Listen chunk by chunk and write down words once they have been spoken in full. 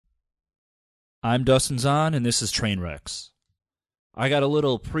I'm Dustin Zahn, and this is Trainwrecks. I got a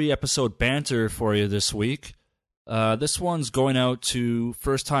little pre-episode banter for you this week. This one's going out to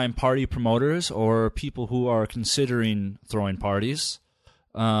first-time party promoters or people who are considering throwing parties.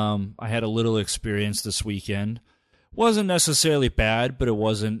 I had a little experience this weekend. Wasn't necessarily bad, but it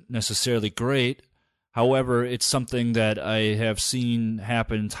wasn't necessarily great. However, it's something that I have seen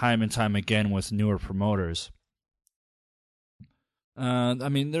happen time and time again with newer promoters.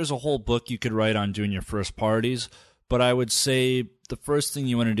 There's a whole book you could write on doing your first parties, but I would say the first thing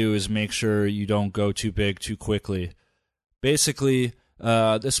you want to do is make sure you don't go too big too quickly. Basically,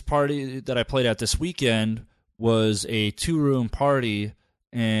 this party that I played at this weekend was a 2-room party,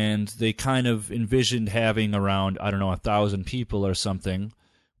 and they kind of envisioned having around, 1,000 people or something,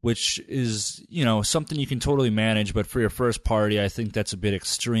 which is, something you can totally manage, but for your first party, I think that's a bit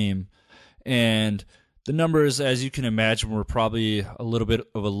extreme. And the numbers, as you can imagine, were probably a little bit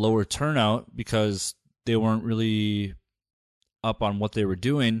of a lower turnout because they weren't really up on what they were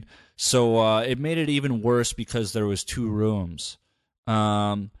doing. So it made it even worse because there was 2 rooms.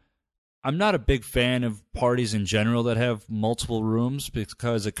 I'm not a big fan of parties in general that have multiple rooms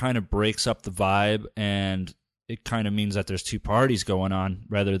because it kind of breaks up the vibe and it kind of means that there's 2 parties going on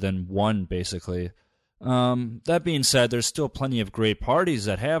rather than one, basically. That being said, there's still plenty of great parties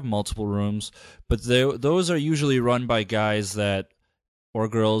that have multiple rooms, but those are usually run by guys or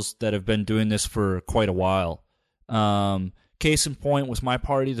girls that have been doing this for quite a while. Case in point with my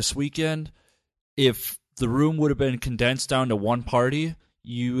party this weekend, if the room would have been condensed down to one party,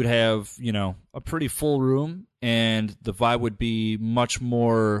 you would have, a pretty full room, and the vibe would be much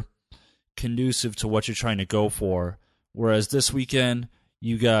more conducive to what you're trying to go for. Whereas this weekend,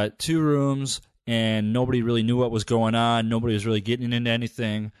 you got 2 rooms, and nobody really knew what was going on. Nobody was really getting into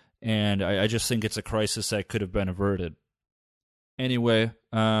anything, and I just think it's a crisis that could have been averted. Anyway,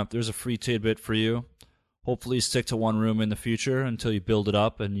 there's a free tidbit for you. Hopefully stick to 1 room in the future until you build it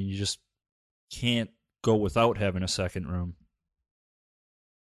up, and you just can't go without having a second room.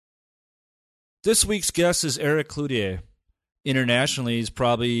 This week's guest is Eric Cloutier. Internationally, he's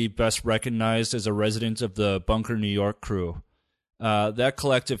probably best recognized as a resident of the Bunker, New York crew. That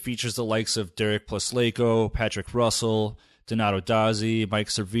collective features the likes of Derek Pluslenko, Patrick Russell, Donato Dazzi, Mike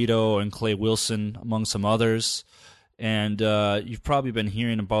Servito, and Clay Wilson, among some others. And you've probably been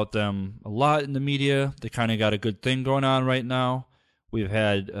hearing about them a lot in the media. They kind of got a good thing going on right now. We've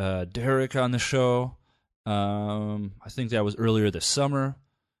had Derek on the show. I think that was earlier this summer.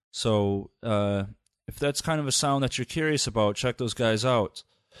 So if that's kind of a sound that you're curious about, check those guys out.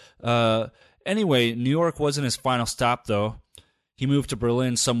 Anyway, New York wasn't his final stop, though. He moved to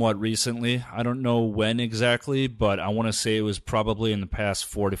Berlin somewhat recently. I don't know when exactly, but I want to say it was probably in the past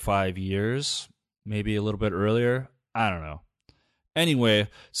 4 to 5 years, maybe a little bit earlier. I don't know. Anyway,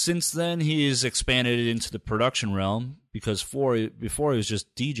 since then he's expanded into the production realm because before he was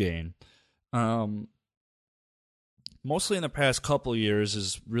just DJing. Mostly in the past couple of years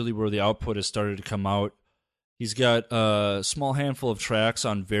is really where the output has started to come out. He's got a small handful of tracks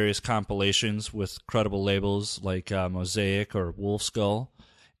on various compilations with credible labels like Mosaic or Wolf Skull.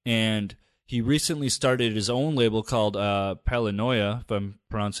 And he recently started his own label called Paranoia, if I'm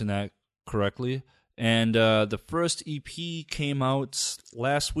pronouncing that correctly. And the first EP came out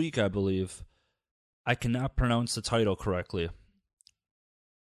last week, I believe. I cannot pronounce the title correctly.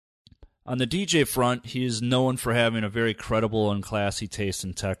 On the DJ front, he is known for having a very credible and classy taste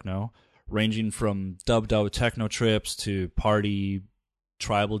in techno, ranging from dubbed-out techno trips to party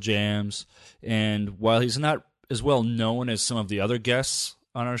tribal jams. And while he's not as well known as some of the other guests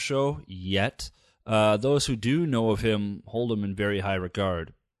on our show yet, those who do know of him hold him in very high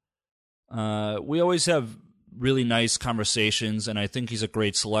regard. We always have really nice conversations, and I think he's a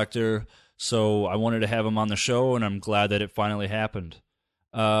great selector, so I wanted to have him on the show, and I'm glad that it finally happened.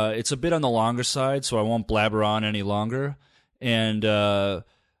 It's a bit on the longer side, so I won't blabber on any longer. And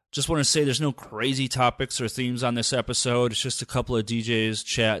just want to say there's no crazy topics or themes on this episode. It's just a couple of DJs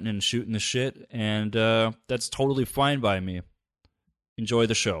chatting and shooting the shit, and that's totally fine by me. Enjoy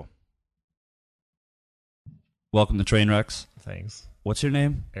the show. Welcome to Trainwrecks. Thanks. What's your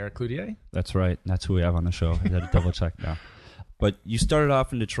name? Eric Cloutier? That's right. That's who we have on the show. I had to double check now. But you started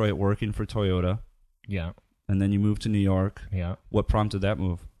off in Detroit working for Toyota. Yeah. And then you moved to New York. Yeah. What prompted that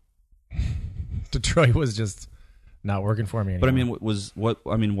move? Detroit was just not working for me anymore. But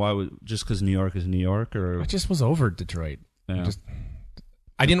why just because New York is New York, or I just was over Detroit. Yeah.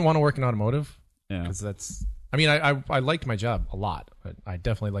 I didn't want to work in automotive. Yeah. Because that's, I liked my job a lot. I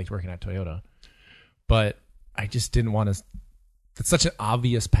definitely liked working at Toyota, but I just didn't want to. It's such an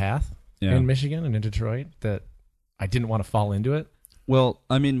obvious path in Michigan and in Detroit that I didn't want to fall into it. Well,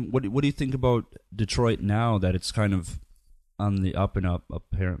 I mean, what do you think about Detroit now that it's kind of on the up and up,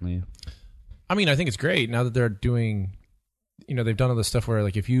 apparently? I mean, I think it's great now that they're doing, they've done all this stuff where,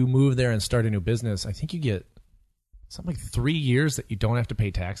 like, if you move there and start a new business, I think you get something like 3 years that you don't have to pay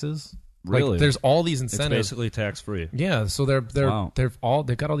taxes. Really? Like, there's all these incentives. It's basically tax-free. Yeah, so they've got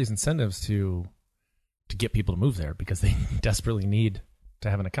all these incentives to get people to move there because they desperately need to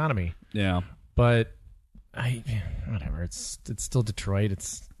have an economy. Yeah. But whatever. It's still Detroit.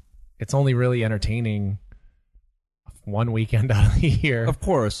 It's only really entertaining one weekend out of the year. Of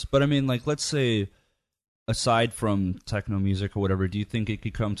course, but I mean, like, let's say, aside from techno music or whatever, do you think it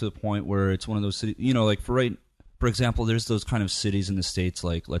could come to the point where it's one of those cities? Like for example, there's those kind of cities in the States,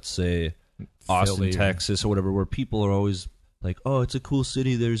 like, let's say, Austin, Philly, Texas, or whatever, where people are always like, "Oh, it's a cool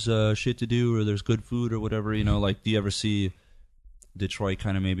city. There's shit to do, or there's good food, or whatever." Like, do you ever see Detroit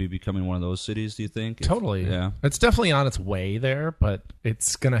kind of maybe becoming one of those cities? Do you think? Totally. Yeah. It's definitely on its way there, but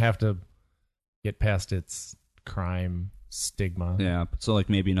it's gonna have to get past its crime stigma. Yeah. So like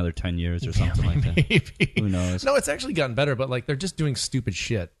maybe another 10 years or something like that. Maybe. Who knows? No, it's actually gotten better, but like they're just doing stupid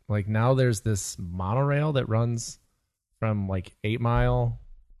shit. Like now there's this monorail that runs from like 8 Mile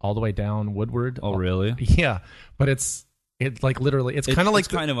all the way down Woodward. Oh, really? Yeah, but it's like literally it's kind of like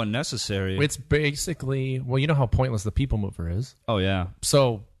kind of unnecessary. It's basically, well, you know how pointless the People Mover is. Oh yeah.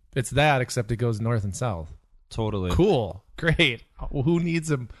 So it's that, except it goes north and south. Totally. Cool. Great. Who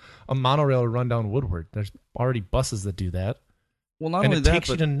needs a monorail to run down Woodward? There's already buses that do that. Well, not and only it that, takes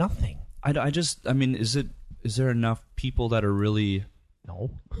you but to nothing. I mean, is there enough people that are really No.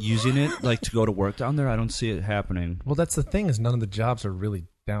 using it, like, to go to work down there? I don't see it happening. Well, that's the thing, is none of the jobs are really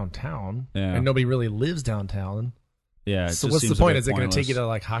downtown. Yeah. And nobody really lives downtown. Yeah. So what's the point? Is it going to take you to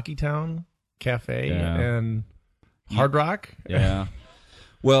like Hockey Town Cafe and Hard Rock? Yeah.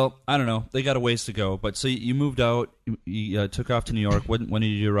 Well, I don't know. They got a ways to go. But so you moved out. You took off to New York. When did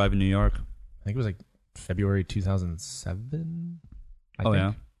you arrive in New York? I think it was like February 2007.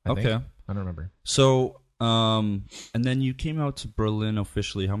 Yeah. Okay. I don't remember. So, and then you came out to Berlin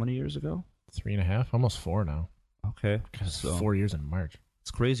officially how many years ago? 3.5, almost 4 now. Okay. So 4 years in March.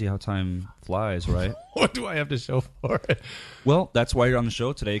 It's crazy how time flies, right? What do I have to show for it? Well, that's why you're on the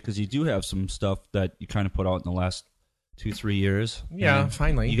show today, because you do have some stuff that you kind of put out in the last 2-3 years. Yeah,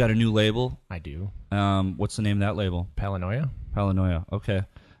 finally. You got a new label. I do. What's the name of that label? Paranoia. Okay.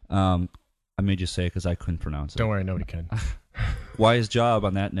 I made you say it because I couldn't pronounce it. Don't worry, nobody can. Wise job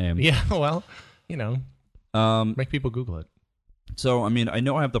on that name. Yeah, well, make people Google it. So, I mean, I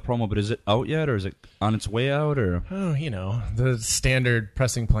know I have the promo, but is it out yet, or is it on its way out, or? Oh, the standard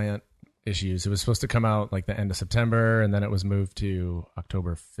pressing plant issues. It was supposed to come out like the end of September, and then it was moved to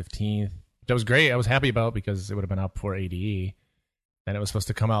October 15th. That was great. I was happy about because it would have been out before ADE. Then it was supposed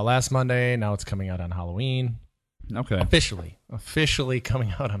to come out last Monday. Now it's coming out on Halloween. Okay. Officially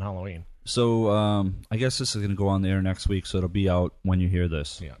coming out on Halloween. So, I guess this is going to go on the air next week, so it'll be out when you hear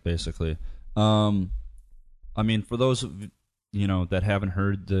this, basically. I mean, for those of that haven't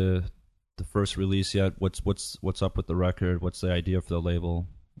heard the first release yet, what's up with the record? What's the idea for the label?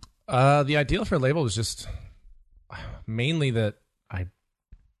 The idea for a label was just mainly that I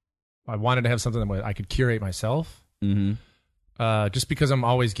wanted to have something that I could curate myself. Mm-hmm. Just because I'm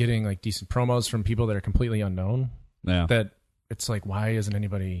always getting like decent promos from people that are completely unknown. Yeah. That it's like, why isn't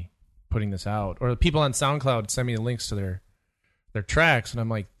anybody putting this out? Or people on SoundCloud send me the links to their tracks, and I'm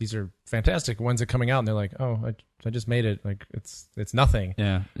like, these are fantastic. When's it coming out? And they're like, oh, I just made it. Like it's nothing.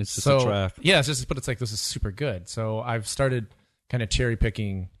 Yeah, it's just a track. Yeah, but it's like, this is super good. So I've started kind of cherry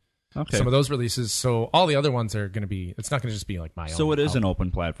picking some of those releases. So all the other ones are going to be. It's not going to just be like my own. So it is an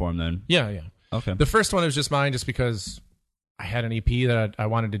open platform then. Yeah. Okay. The first one was just mine, just because I had an EP that I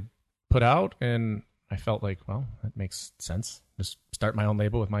wanted to put out, and I felt like, well, that makes sense. Just start my own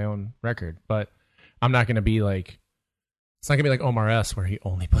label with my own record. But I'm not going to be like. It's not gonna be like Omar S, where he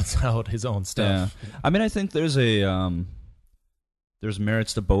only puts out his own stuff. Yeah. I mean, I think there's there's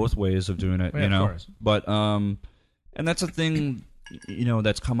merits to both ways of doing it, Of course. But and that's a thing,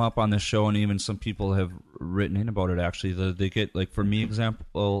 that's come up on this show, and even some people have written in about it. Actually, they get, like, for me,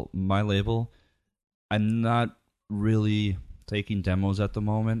 example, my label, I'm not really taking demos at the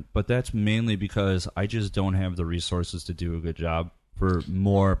moment, but that's mainly because I just don't have the resources to do a good job for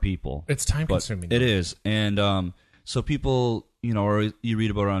more people. It's time consuming. It is, and so people, or you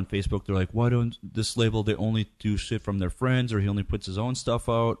read about it on Facebook, they're like, why don't this label, they only do shit from their friends, or he only puts his own stuff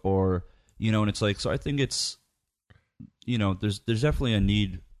out, or, and it's like, so I think it's, there's definitely a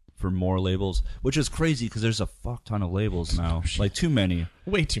need for more labels, which is crazy because there's a fuck ton of labels now, like too many.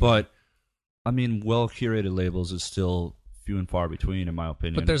 Way too many. But, I mean, well-curated labels is still few and far between, in my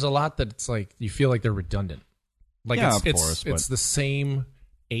opinion. But there's a lot that it's like, you feel like they're redundant. Like Yeah, it's of course, it's the same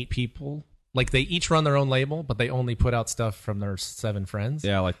 8 people. Like they each run their own label, but they only put out stuff from their 7 friends.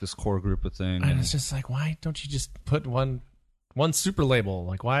 Yeah, like this core group of thing. And it's just like, why don't you just put one super label?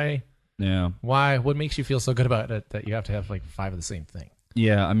 Like why? Yeah. Why? What makes you feel so good about it that you have to have like 5 of the same thing?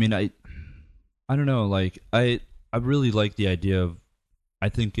 Yeah, I mean, I don't know. Like, I really like the idea of. I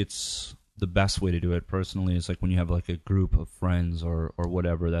think it's the best way to do it personally. Is like when you have like a group of friends or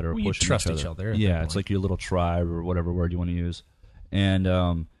whatever that are Well, you pushing trust each other. at Yeah, that it's point. like your little tribe or whatever word you want to use. And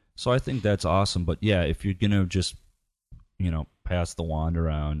so I think that's awesome. But yeah, if you're gonna just pass the wand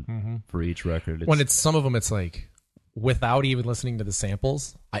around for each record, When it's some of them, it's like without even listening to the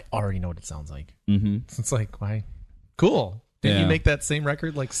samples, I already know what it sounds like. Mm-hmm. It's like, why? Cool. Didn't Yeah. you make that same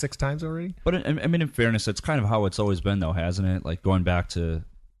record like 6 times already? But I mean, in fairness, it's kind of how it's always been, though, hasn't it? Like going back to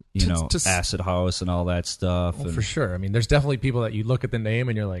Acid House and all that stuff. Well, and, for sure. I mean, there's definitely people that you look at the name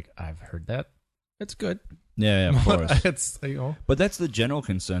and you're like, I've heard that. It's good. yeah, of course. It's But that's the general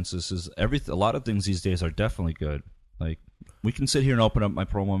consensus. Is a lot of things these days are definitely good. Like we can sit here and open up my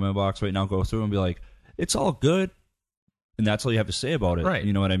promo mailbox right now, go through and be like, it's all good, and that's all you have to say about it. Right.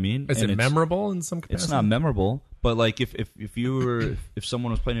 You know what I mean? Is And it it's- memorable in some capacity? It's not memorable, but like if you were if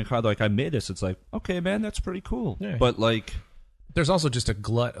someone was playing a card like I made this, it's like, okay, man, that's pretty cool. Yeah. But like, There's also just a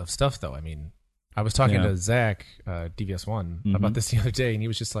glut of stuff, though. I mean, I was talking Yeah. to Zach, DVS1, Mhm. about this the other day, and he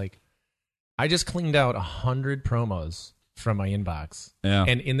was just like, I just cleaned out 100 promos from my inbox. yeah,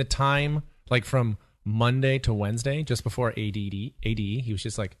 And in the time, like from Monday to Wednesday, just before ADE, he was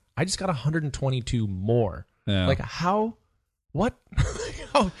just like, I just got 122 more. yeah. Like, how? What?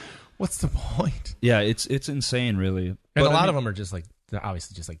 What's the point? Yeah, it's insane, really. And But a I lot mean- of them are just like, they're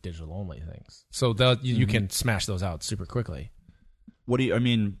obviously just like digital only things. So you can smash those out super quickly. What do you? I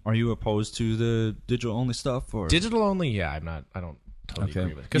mean, are you opposed to the digital only stuff or Digital only, yeah, I don't totally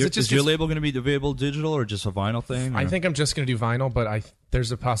agree with it. Because it just is your gets- label going to be available digital or just a vinyl thing? I or- think I'm just going to do vinyl, but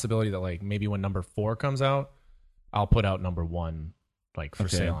there's a possibility that like maybe when number 4 comes out, I'll put out number 1 like for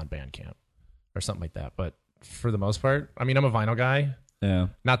Okay. sale on Bandcamp or something like that. But for the most part, I mean, I'm a vinyl guy. Yeah,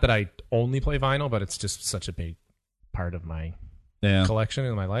 Not that I only play vinyl, but it's just such a big part of my yeah. collection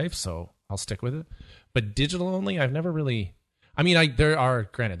in my life, so I'll stick with it. But digital only, I've never really. I mean,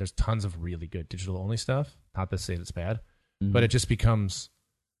 there's tons of really good digital only stuff. Not to say it's bad, Mm-hmm. but it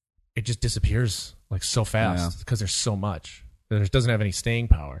just disappears like so fast because there's so much. It doesn't have any staying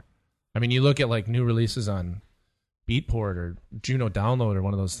power. I mean, you look at like new releases on Beatport or Juno Download or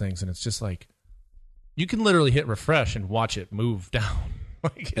one of those things, and it's just like you can literally hit refresh and watch it move down.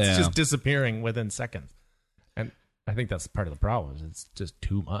 Like it's just disappearing within seconds. And I think that's part of the problem. Is it's just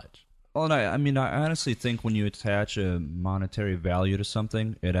too much. Well, and I mean, I honestly think when you attach a monetary value to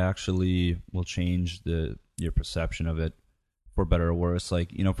something, it actually will change your perception of it for better or worse.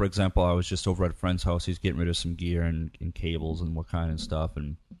 Like, for example, I was just over at a friend's house. He's getting rid of some gear and cables and what kind of stuff,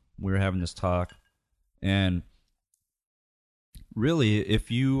 and we were having this talk. And really,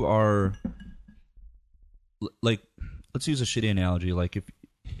 if you are like, let's use a shitty analogy. Like,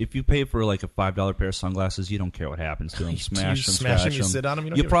 if you pay for like a $5 pair of sunglasses, you don't care what happens to them. Smash them, smash them, scratch you them. sit on them. You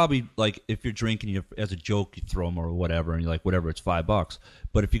don't You give a- probably like if you're drinking, as a joke, you throw them or whatever, and you're like, whatever, it's $5.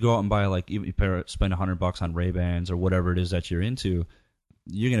 But if you go out and buy like spend $100 on Ray-Bans or whatever it is that you're into,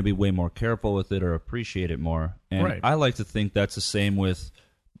 you're going to be way more careful with it or appreciate it more. And Right. I like to think that's the same with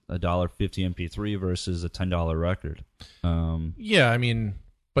a $1.50 MP3 versus a $10 record. Yeah, I mean,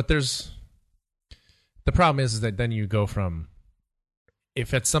 but the problem is that then you go from,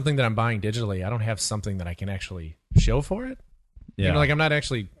 if it's something that I'm buying digitally, I don't have something that I can actually show for it. Yeah, Like I'm not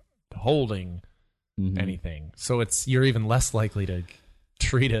actually holding Mhm. anything, so you're even less likely to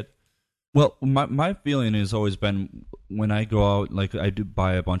treat it. Well, my feeling has always been when I go out, like I do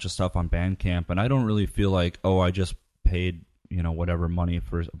buy a bunch of stuff on Bandcamp, and I don't really feel like, oh, I just paid whatever money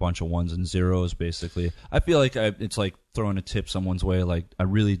for a bunch of ones and zeros. Basically, I feel like it's like throwing a tip someone's way. Like I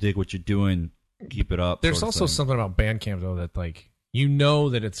really dig what you're doing, keep it up. There's sort of also thing. something about Bandcamp though that like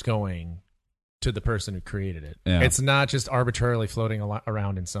that it's going to the person who created it. Yeah. It's not just arbitrarily floating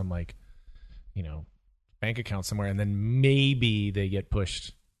around in some like bank account somewhere, and then maybe they get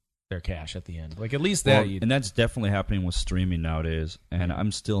pushed their cash at the end. Like at least that. Well, and that's definitely happening with streaming nowadays, and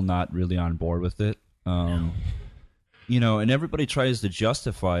I'm still not really on board with it. And everybody tries to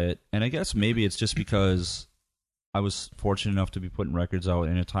justify it, and I guess maybe it's just because I was fortunate enough to be putting records out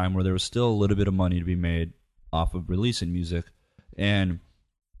in a time where there was still a little bit of money to be made off of releasing music, and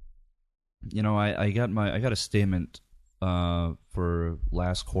I got a statement for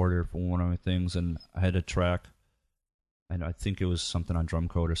last quarter for one of my things, and I had a track. And I think it was something on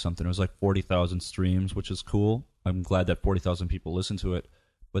Drumcode or something. It was like 40,000 streams, which is cool. I'm glad that 40,000 people listened to it.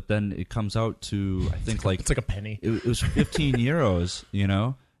 but then it comes out to, I think, like it's like a penny. it was 15 euros, you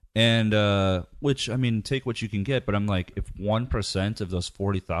know, and which, I mean, take what you can get. But I'm like, if 1% of those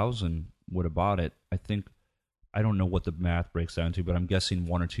 40,000 would have bought it, I think, I don't know what the math breaks down to, but I'm guessing $1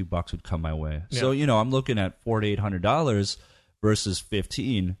 or $2 would come my way. Yeah. So, you know, I'm looking at $400 to $800 versus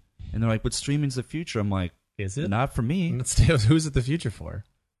 15, and they're like, but streaming's the future. I'm like, is it? Not for me. Who's it the future for?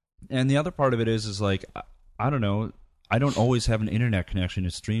 And the other part of it is like, I don't know, I don't always have an internet connection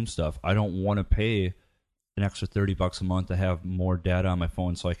to stream stuff. I don't want to pay an extra $30 a month to have more data on my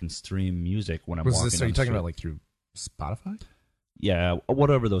phone so I can stream music when I'm walking. Are you talking about like through Spotify? Yeah,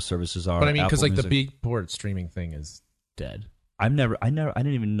 whatever those services are. But I mean, because like Music. the Beatport streaming thing is dead. I didn't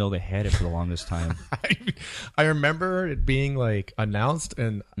even know they had it for the longest time. I remember it being like announced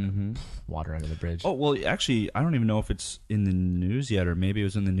and water under the bridge. Oh, well, actually, I don't even know if it's in the news yet, or maybe it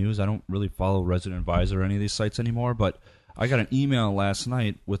was in the news. I don't really follow Resident Advisor or any of these sites anymore, but I got an email last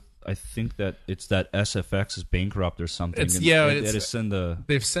night with, I think that it's that SFX is bankrupt or something.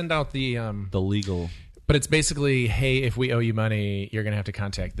 They've sent out the legal. But it's basically, hey, if we owe you money, you're going to have to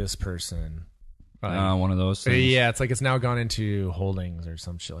contact this person. One of those things. Yeah, it's like it's now gone into holdings or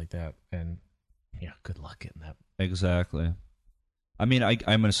some shit like that. And yeah, good luck getting that. Exactly. I mean,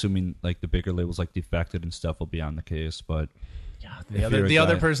 I'm assuming like the bigger labels like Defected and stuff will be on the case, but yeah, the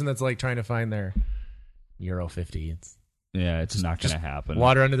other person that's like trying to find their Euro 50, it's not going to happen.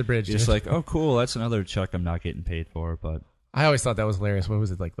 Water under the bridge. It's like, oh, cool, that's another check I'm not getting paid for. But I always thought that was hilarious. What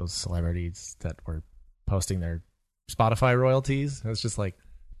was it, like those celebrities that were posting their Spotify royalties? It was just like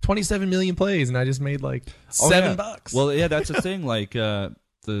 27 million plays, and I just made like $7. Well, yeah, that's the thing. Like the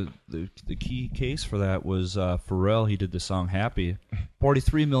key case for that was Pharrell. He did the song "Happy,"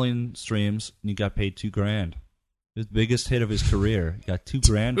 43 million streams, and he got paid $2,000. His biggest hit of his career. He got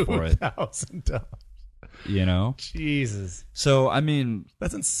 $2,000 for it. $2,000. You know, Jesus. So I mean,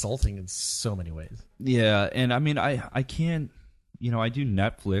 that's insulting in so many ways. Yeah, and I mean, I can't. You know, I do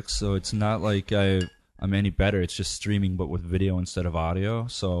Netflix, so it's not like I'm any better. It's just streaming, but with video instead of audio.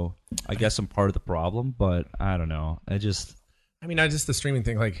 So I guess I'm part of the problem, but I don't know. I just the streaming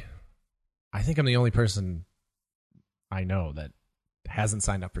thing. Like, I think I'm the only person I know that hasn't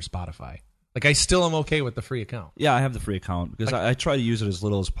signed up for Spotify. Like, I still am okay with the free account. Yeah, I have the free account because I try to use it as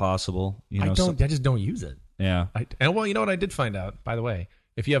little as possible. You know, I just don't use it. Yeah. Well, you know what I did find out, by the way?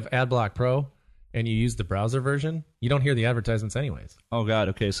 If you have AdBlock Pro and you use the browser version, you don't hear the advertisements anyways. Oh, God.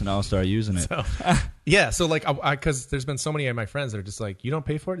 Okay, so now I'll start using it. So, yeah, so like, because there's been so many of my friends that are just like, you don't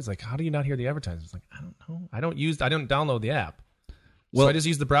pay for it? It's like, how do you not hear the advertisements? Like, I don't know. I don't download the app. Well, so I just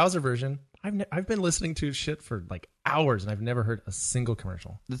use the browser version. I've been listening to shit for like hours, and I've never heard a single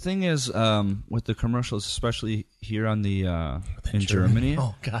commercial. The thing is, with the commercials, especially here on the in Germany,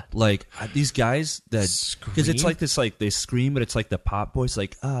 oh god, like these guys that because it's like this, like they scream, but it's like the pop voice,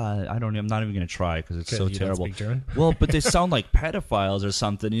 like I'm not even gonna try because it's so terrible. Don't speak German? Well, but they sound like pedophiles or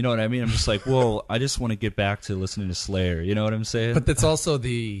something. You know what I mean? I'm just like, well, I just want to get back to listening to Slayer. You know what I'm saying? But that's also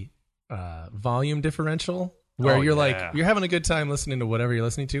the volume differential. Where you're like, you're having a good time listening to whatever you're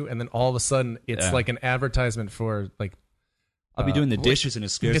listening to, and then all of a sudden it's like an advertisement for like. I'll be doing the dishes and it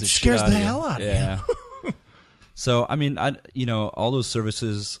scares the hell out of you. Yeah. So I mean, all those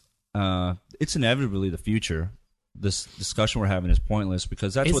services, it's inevitably the future. This discussion we're having is pointless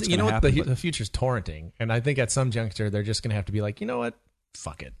because that's what's going to happen. The future's torrenting, and I think at some juncture they're just going to have to be like, you know what,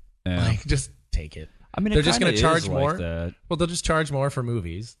 fuck it, yeah. like just take it. I mean, they're just going to charge more. That. Well, they'll just charge more for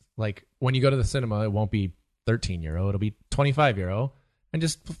movies. Like when you go to the cinema, it won't be €13. It'll be €25, and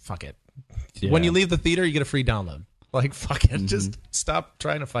just fuck it. Yeah. When you leave the theater, you get a free download. Like fuck it, just stop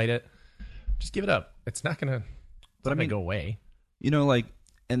trying to fight it. Just give it up. It's not gonna. But I mean, go away. You know, like,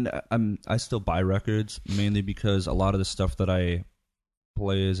 and I still buy records mainly because a lot of the stuff that I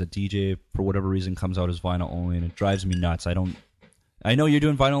play as a DJ for whatever reason comes out as vinyl only, and it drives me nuts. I know you're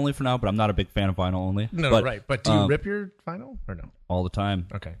doing vinyl only for now, but I'm not a big fan of vinyl only. No, right. But do you rip your vinyl or no? All the time.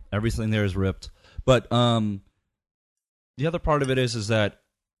 Okay. Everything there is ripped. But the other part of it is that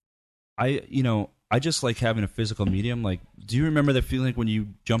I just like having a physical medium. Like, do you remember the feeling like when you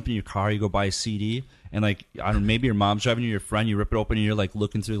jump in your car, you go buy a CD, and like, I don't know, maybe your mom's driving you, your friend, you rip it open, and you're like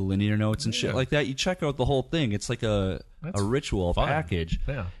looking through the linear notes and shit like that. You check out the whole thing. It's like a ritual, fun. package.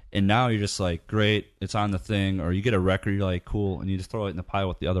 Yeah. And now you're just like, great, it's on the thing. Or you get a record, you're like, cool, and you just throw it in the pile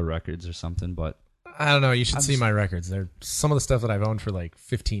with the other records or something. But I don't know. You should see my records. They're some of the stuff that I've owned for like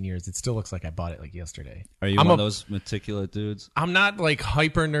 15 years. It still looks like I bought it like yesterday. Are you one of those meticulous dudes? I'm not like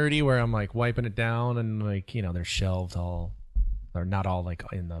hyper nerdy where I'm like wiping it down and like, you know, they're shelved all. They're not all like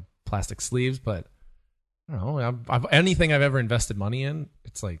in the plastic sleeves, but I don't know. Anything I've ever invested money in,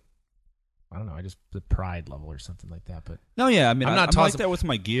 it's like I don't know. I just the pride level or something like that. But No, yeah, I mean, I'm I'm not like tossing- that with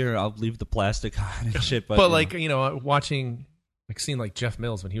my gear. I'll leave the plastic on and shit. But, but you like know. watching. Like seeing like Jeff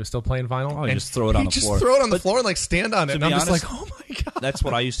Mills when he was still playing vinyl. Oh, and just throw it on the floor. Just throw it on the But floor and like stand on it. And be I'm just honest, like, oh my god. that's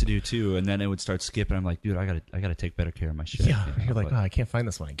what I used to do too. And then it would start skipping. I'm like, dude, I gotta take better care of my shit. Yeah, you know? you're like, But- oh, I can't find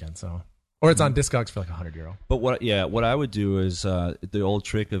this one again. So, or it's on Discogs for like €100. But what I would do is the old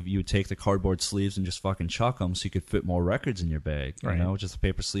trick of you would take the cardboard sleeves and just fucking chuck them so you could fit more records in your bag, Right. you know, just the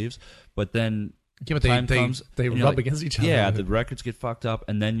paper sleeves. But then Yeah, but time they comes, they and you're rub like, against each other. yeah, the records get fucked up,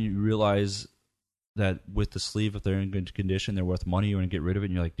 and then you realize that with the sleeve, if they're in good condition, they're worth money. You want to get rid of it,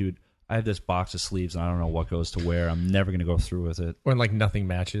 and you're like, dude, I have this box of sleeves, and I don't know what goes to where. I'm never gonna go through with it. when like nothing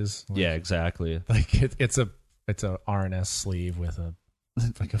matches. Like, Yeah, exactly. like it's a RNS sleeve with a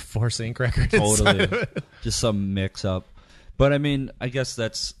like a Force Inc record. Totally. inside of it. Just some mix up. But I mean, I guess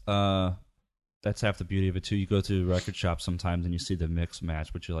that's half the beauty of it too. You go to a record shop sometimes and you see the mix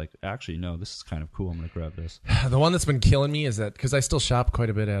match, but you're like, actually, no, this is kind of cool. I'm gonna grab this. The one that's been killing me is that because I still shop quite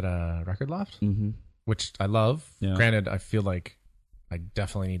a bit at a Record Loft, Mm-hmm. which I love. Yeah. Granted, I feel like I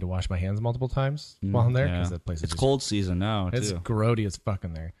definitely need to wash my hands multiple times while I'm there because that place is It's just, cold season now It's too. grody as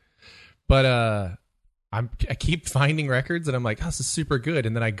fucking there. But I keep finding records and I'm like, oh, this is super good.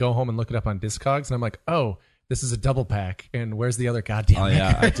 And then I go home and look it up on Discogs and I'm like, oh, this is a double pack. And where's the other goddamn Oh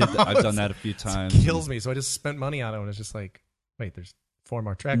yeah, record? I've done that a few times. It kills me. So I just spent money on it and it's just like, wait, there's 4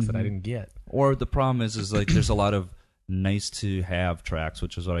 more tracks that I didn't get. Or the problem is like there's a lot of nice to have tracks,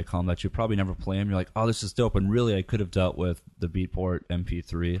 which is what I call them, that you probably never play them. You're like, oh, this is dope, and really I could have dealt with the Beatport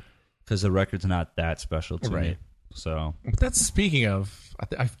MP3 because the record's not that special to me. Right. So But that's speaking of,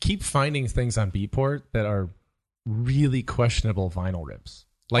 I keep finding things on Beatport that are really questionable vinyl rips.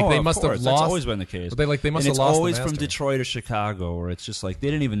 Like Oh, they of must course. have That's lost. always been the case. They must and have it's lost. always the from master. Detroit or Chicago, where it's just like they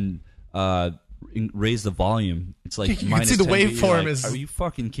didn't even raise the volume. It's like You can minus see the 10 dB. You're waveform like, is- Are you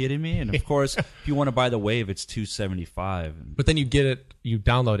fucking kidding me? And of course, if you want to buy the wave, it's 275. But then you get it, you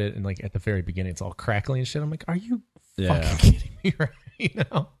download it, and like at the very beginning, it's all crackly and shit. I'm like, are you Yeah. fucking kidding me right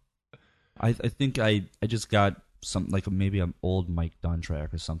now? I think I just got some like maybe an old Mike Dunn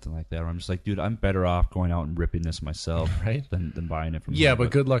track or something like that. Where I'm just like, dude, I'm better off going out and ripping this myself Right? than buying it from. Yeah, there.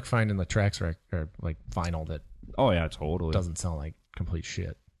 but good luck finding the tracks or like vinyl that Oh yeah, totally. doesn't sound like complete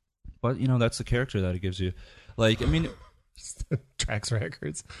shit. But you know, that's the character that it gives you. Like, I mean, Tracks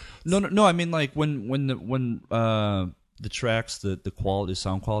records. no. I mean, like when the tracks, the quality,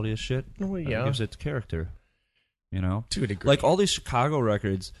 sound quality is shit. Well, It yeah, gives it character. You know, to a degree. like all these Chicago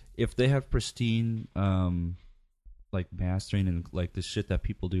records, if they have pristine, like mastering and like the shit that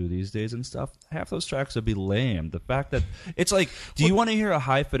people do these days and stuff, half those tracks would be lame. The fact that it's like, do you want to hear a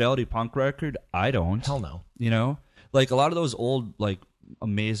high fidelity punk record? I don't. Hell no. You know, like a lot of those old like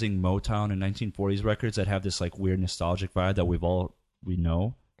amazing Motown and 1940s records that have this like weird nostalgic vibe that we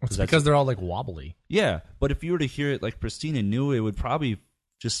know. It's that's- because they're all like wobbly. Yeah, but if you were to hear it like pristine and new, it would probably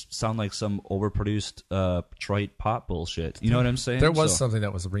just sound like some overproduced trite pop bullshit. You know what I'm saying? There was So- something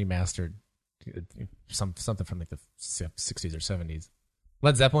that was remastered, something from like the 60s or 70s,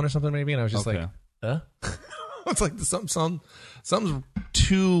 Led Zeppelin or something maybe, and I was just Okay. like, it's like something's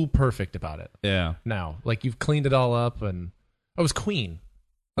too perfect about it. Yeah. Now, like you've cleaned it all up, and it was Queen.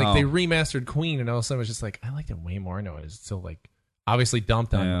 Like Oh. they remastered Queen, and all of a sudden it was just like I liked it way more. No, it's still like obviously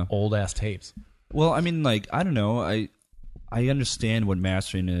dumped on Yeah. old ass tapes. Well, I mean, like I don't know. I understand what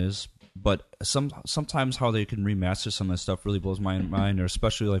mastering is, but sometimes how they can remaster some of this stuff really blows my mind. Or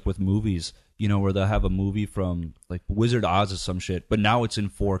especially like with movies, you know, where they'll have a movie from like Wizard of Oz or some shit, but now it's in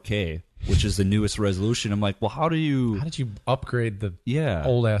 4K, which is the newest resolution. I'm like, well, how did you upgrade the Yeah,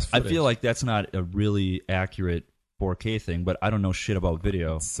 old ass I footage? feel like that's not a really accurate 4K thing, but I don't know shit about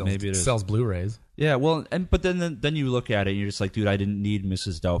video. Maybe it is. sells Blu-rays. Yeah, well, but then you look at it and you're just like, dude, I didn't need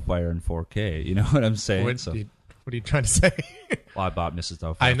Mrs. Doubtfire in 4K. You know what I'm saying? What are you trying to say? Well, I bought Mrs.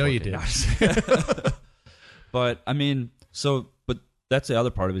 Doubtfire. I know in you 4K. did. But I mean, but that's the other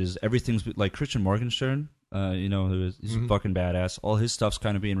part of it is everything's like Christian Morgenstern. You know, he's fucking badass. All his stuff's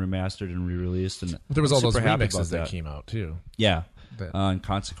kind of being remastered and re-released, and There was I'm all those super happy about remixes that came out too. Yeah, That- and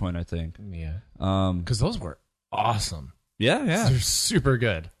Consequent, I think. Yeah, Um, because those were awesome. yeah, yeah. They're super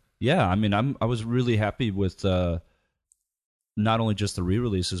good. Yeah, I mean, I was really happy with not only just the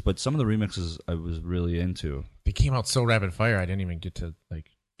re-releases, but some of the remixes I was really into. They came out so rapid fire. I didn't even get to like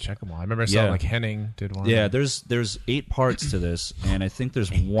check them all. I remember I saw Yeah. like Henning did one. Yeah, there's 8 parts to this, and I think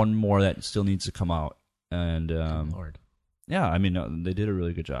there's one more that still needs to come out. And Lord, yeah, I mean, they did a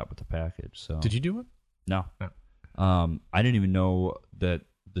really good job with the package. So did you do it? No. No. I didn't even know that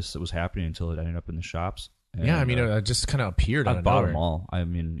this was happening until it ended up in the shops. And, Yeah, I mean, it just kind of appeared out I of bought nowhere. them all. I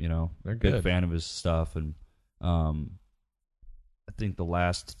mean, you know, They're big good. fan of his stuff, and I think the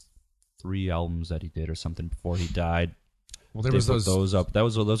last 3 albums that he did or something before he died. Well, there They was put those. those up.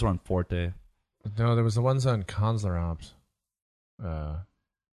 Those were on Forte. No, there was the ones on Consler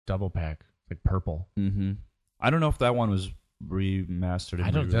double pack, like purple. Mm-hmm. I don't know if that one was remastered. And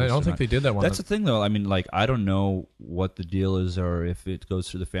I don't re-released or think not. they did that one. That's the thing, though. I mean, like, I don't know what the deal is, or if it goes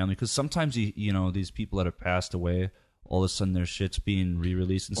through the family. Because sometimes these people that have passed away, all of a sudden their shit's being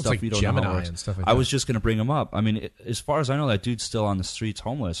re-released and It's stuff. like You don't know how it Gemini works. and stuff like I that. was just going to bring him up. I mean, as far as I know, that dude's still on the streets,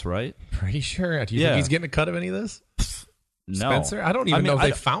 homeless, right? Pretty sure. Do you Yeah. think he's getting a cut of any of this? No, Spencer? I don't even know if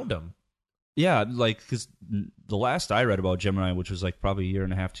they found him. Yeah, like, because the last I read about Gemini, which was like probably a year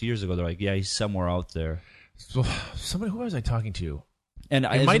and a half, 2 years ago, they're like, yeah, he's somewhere out there. So, somebody, who was I talking to? And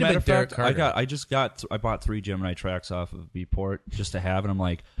It as might a have matter been of Derek fact, Carter. I bought 3 Gemini tracks off of Beatport just to have, and I'm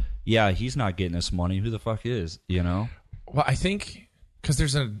like, yeah, he's not getting this money. Who the fuck is? You know? Well, I think because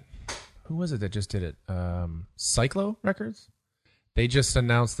there's who was it that just did it? Cyclo Records. They just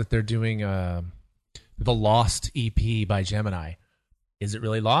announced that they're doing the Lost EP by Gemini. Is it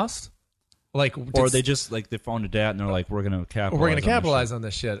really lost? Like, Or they just like they found a dat and they're like, we're gonna capitalize. on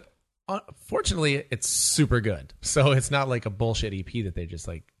this shit. Fortunately, it's super good, so it's not like a bullshit EP that they're just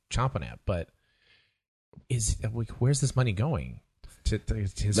like chomping at. But where's this money going? To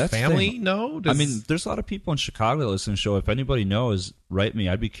his That's the family? thing. No. I mean, there's a lot of people in Chicago that listen to the show. If anybody knows, write me.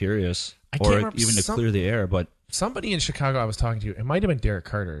 I'd be curious, I can't or remember even to clear the air. But somebody in Chicago I was talking to, it might have been Derek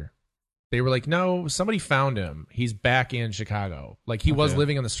Carter. They were like, no, somebody found him. He's back in Chicago. Like, he was Okay.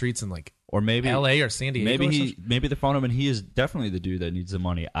 living on the streets in like or maybe L.A. or San Diego. maybe they found him and he is definitely the dude that needs the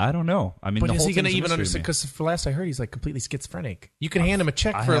money. I don't know. I mean, But the is whole he going to thing's a even mystery understand? me. Because for last I heard, he's like completely schizophrenic. You can hand him a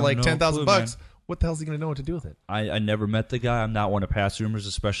check I for have like no $10,000 clue, bucks. man. What the hell is he going to know what to do with it? I never met the guy. I'm not one to pass rumors,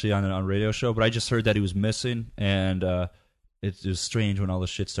 especially on a radio show. But I just heard that he was missing, and it was strange when all this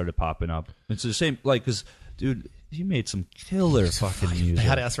shit started popping up. It's the same, like, because dude, he made some killer fucking music.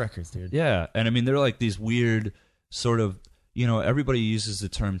 Badass records, dude. Yeah, and I mean they're like these weird sort of. Everybody uses the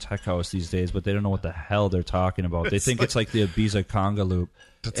term tech house these days, but they don't know what the hell they're talking about. They think it's like the Ibiza conga loop.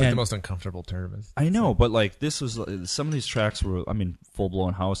 That's like the most uncomfortable term. I know, but like this was some of these tracks were, I mean, full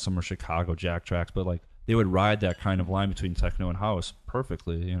blown house. Some are Chicago Jack tracks, but like they would ride that kind of line between techno and house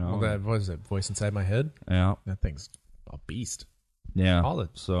perfectly. Well, that what is it? Voice inside my head. Yeah, That thing's a beast. yeah. All the-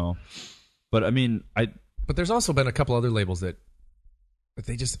 So, but I mean, But there's also been a couple other labels that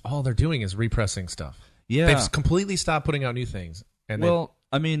they just all they're doing is repressing stuff. yeah. They've completely stopped putting out new things. And Well,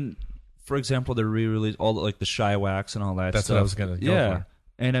 I mean, for example, they re-released all like the Shy Wax and all that. That's stuff. what I was gonna go Yeah, for.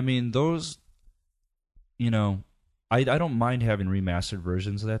 and I mean those. I don't mind having remastered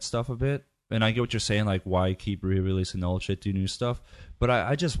versions of that stuff a bit, and I get what you're saying. Like, why keep re-releasing the old shit, do new stuff? But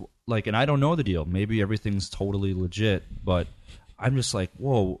I just like, and I don't know the deal. Maybe everything's totally legit, but I'm just like,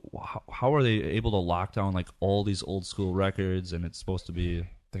 whoa, how are they able to lock down like all these old school records? And it's supposed to be.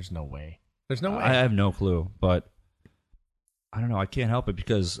 there's no way. There's no way. I have no clue, but I don't know. I can't help it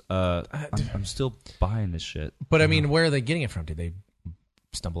because I'm still buying this shit. But I mean, where are they getting it from? Did they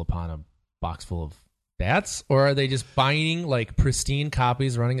stumble upon a box full of bats, or are they just buying like pristine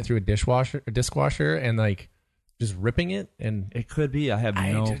copies, running it through a dishwasher, and like just ripping it? And It could be. I have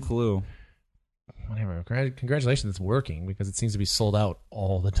no clue. whatever. Congratulations, it's working because it seems to be sold out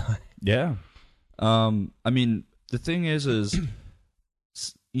all the time. Yeah. I mean, the thing is,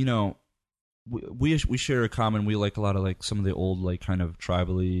 we share a common. We like a lot of like some of the old like kind of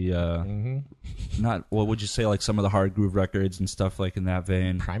tribally. Not what would you say, like some of the hard groove records and stuff like in that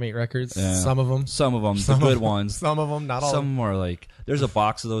vein. Primate Records, Yeah. some of them, The good ones. some of them, not all. Some are like there's a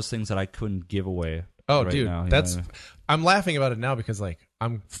box of those things that I couldn't give away. Oh, right dude, now, that's. yeah. I'm laughing about it now because like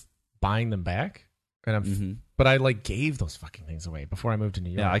I'm buying them back, and but I like gave those fucking things away before I moved to New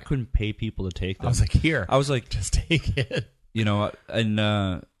York. Yeah, I couldn't pay people to take them. I was like, here, I was like, just take it. and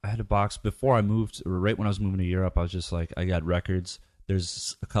I had a box before I moved, or right when I was moving to Europe. I was just like, I got records.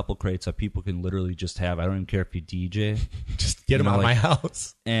 There's a couple crates that people can literally just have. I don't even care if you DJ. Just get them out of my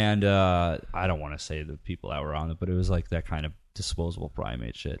house. And I don't want to say the people that were on it, but it was like that kind of disposable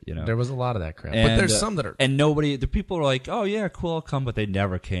primate shit, There was a lot of that crap, And, but there's some that are. And the people are like, oh yeah, cool, I'll come, but they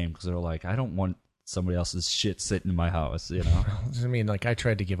never came because they're like, I don't want somebody else's shit sitting in my house, I mean, like I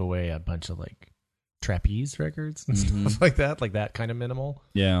tried to give away a bunch of like trapeze records and stuff like that kind of minimal.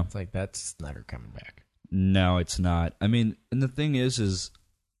 Yeah. It's like that's never coming back. No, it's not. I mean, and the thing is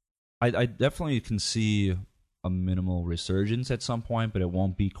I definitely can see a minimal resurgence at some point, but it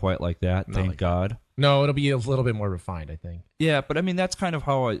won't be quite like that. Not Thank like God. No, it'll be a little bit more refined, I think. Yeah, but I mean, that's kind of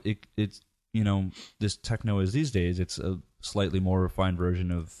how it's this techno is these days. It's a slightly more refined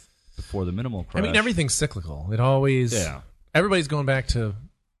version of before the minimal crash. I mean, everything's cyclical. It always. Yeah. Everybody's going back to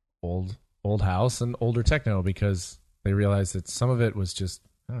old house and older techno because they realize that some of it was just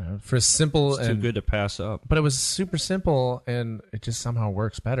I don't know, for a simple It's too good to pass up. But it was super simple, and it just somehow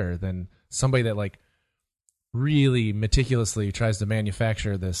works better than somebody that like really meticulously tries to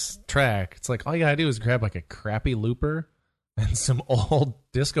manufacture this track. It's like all you gotta do is grab like a crappy looper and some old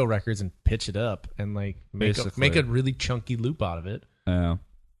disco records and pitch it up and like make a really chunky loop out of it. Yeah.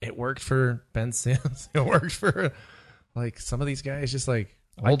 It worked for Ben Sims. It worked for like some of these guys. Just like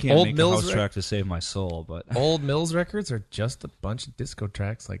I can't make a house track to save my soul, but old Mills records are just a bunch of disco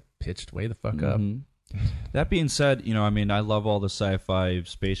tracks like pitched way the fuck up. That being said, I mean, I love all the sci-fi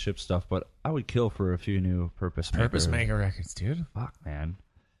spaceship stuff, but I would kill for a few new Purpose Maker records, dude. Fuck, man.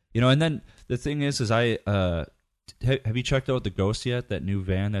 And then the thing is I have you checked out the Ghost yet? That new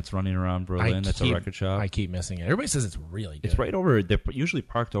van that's running around Berlin. That's a record shop. I keep missing it. Everybody says it's really good. It's right over. They're usually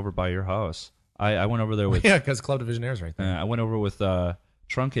parked over by your house. I went over there with because Club Divisionaire's right there. I went over with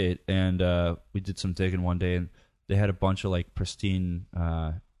Truncate, and we did some digging one day, and they had a bunch of like pristine,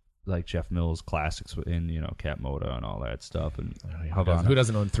 like Jeff Mills classics in Cat Moda and all that stuff. And who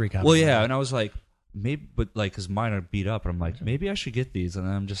doesn't own 3 copies? Well, yeah, and I was like, maybe, but like, because mine are beat up, and I'm like, maybe I should get these, and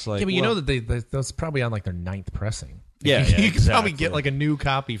I'm just like, yeah, but you know that those probably on like their 9th pressing. Yeah, you exactly. can probably get like a new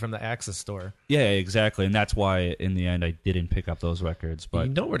copy from the Axis store. Yeah, exactly, and that's why in the end I didn't pick up those records. But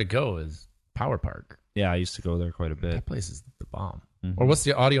you know where to go is Power Park. Yeah, I used to go there quite a bit. That place is the bomb. Or what's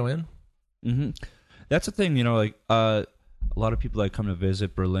the Audio In? That's the thing, like a lot of people that come to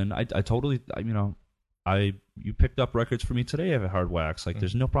visit Berlin, I totally, you picked up records for me today at Hard Wax. Like,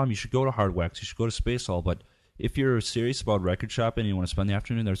 there's no problem. You should go to Hard Wax. You should go to Space Hall. But if you're serious about record shopping and you want to spend the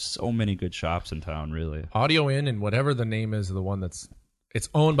afternoon, there's so many good shops in town, really. Audio In, and whatever the name is of the one it's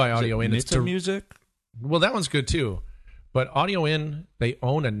owned by Audio In. It's music. Well, that one's good too. But Audio In, they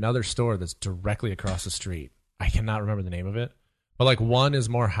own another store that's directly across the street. I cannot remember the name of it. But like one is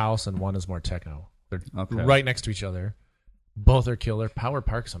more house and one is more techno. They're right next to each other. Both are killer. Power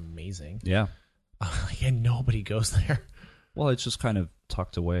Park's amazing. Yeah. And nobody goes there. Well, it's just kind of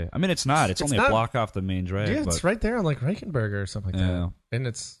tucked away. I mean, it's not. It's only a block off the main drag. Yeah, it's right there on like Reichenberger or something like that. And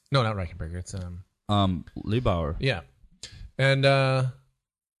it's no, not Reichenberger. It's Liebauer. Yeah. And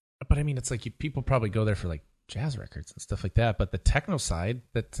but I mean, it's like people probably go there for like jazz records and stuff like that. But the techno side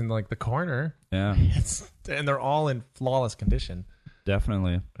that's in like the corner, and they're all in flawless condition.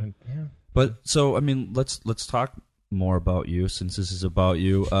 Definitely. And, yeah. But so I mean, let's talk more about you, since this is about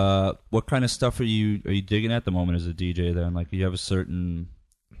you. What kind of stuff are you digging at the moment as a DJ then? Like, you have a certain...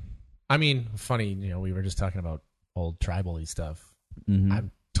 I mean, funny, we were just talking about old tribal-y stuff. Mm-hmm.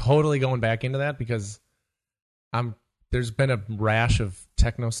 I'm totally going back into that because there's been a rash of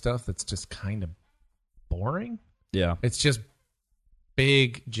techno stuff that's just kind of boring. Yeah. It's just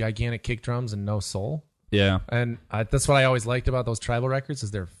big, gigantic kick drums and no soul. Yeah. And that's what I always liked about those tribal records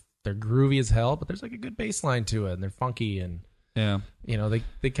is they're groovy as hell, but there's like a good bass line to it, and they're funky, and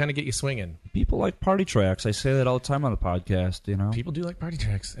they kind of get you swinging. People like party tracks. I say that all the time on the podcast. People do like party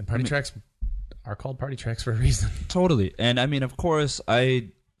tracks, and party tracks are called party tracks for a reason. Totally. And I mean, of course, I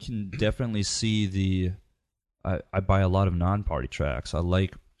can definitely see I buy a lot of non-party tracks. I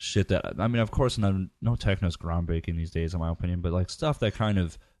like shit that, I mean, of course, no techno is groundbreaking these days, in my opinion, but like stuff that kind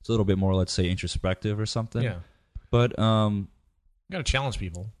of is a little bit more, let's say, introspective or something. Yeah. But got to challenge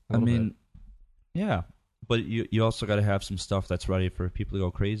people. I mean, yeah, but you also got to have some stuff that's ready for people to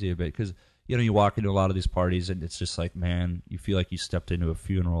go crazy a bit, because you walk into a lot of these parties and it's just like, man, you feel like you stepped into a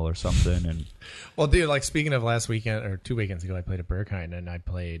funeral or something. And well, dude, like speaking of last weekend or 2 weekends ago, I played at Berghain and I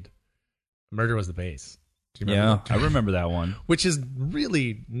played "Murder Was the Bass." Do you remember that? I remember that one, which is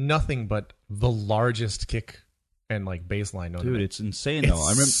really nothing but the largest kick and like bass line. Dude, it's insane though.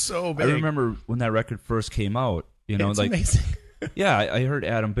 It's so big. I remember when that record first came out. It's like amazing. Yeah, I heard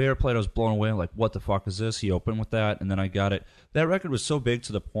Adam Bear play it. I was blown away. I'm like, what the fuck is this? He opened with that, and then I got it. That record was so big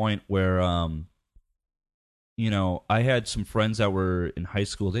to the point where, I had some friends that were in high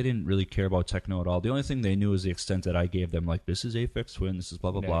school. They didn't really care about techno at all. The only thing they knew was the extent that I gave them. Like, this is Aphex Twin. This is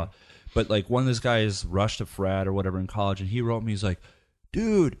blah, blah, blah. But, like, one of those guys rushed a frat or whatever in college, and he wrote me, he's like,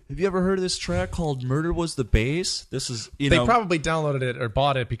 dude, have you ever heard of this track called "Murder Was the Bass"? This is, They probably downloaded it or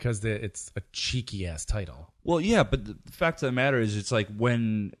bought it because it's a cheeky ass title. Well, yeah, but the fact of the matter is, it's like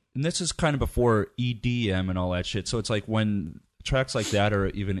and this is kind of before EDM and all that shit. So it's like when tracks like that are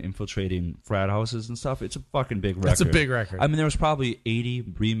even infiltrating frat houses and stuff, it's a fucking big record. That's a big record. I mean, there was probably 80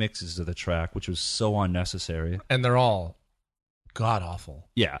 remixes of the track, which was so unnecessary, and they're all god awful.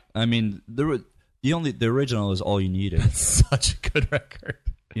 Yeah, I mean, the original is all you needed. It's such a good record,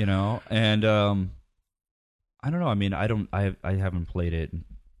 And I don't know. I mean, I haven't played it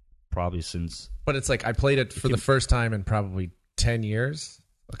probably since. But it's like I played it for the first time in probably 10 years.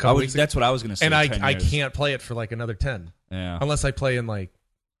 A couple weeks ago. That's what I was going to say. And I can't play it for like another 10. Yeah. Unless I play in like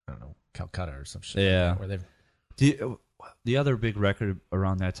I don't know, Calcutta or some shit. Yeah. Where they've The other big record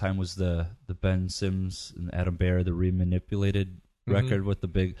around that time was the Ben Sims and Adam Bear, the remanipulated record with the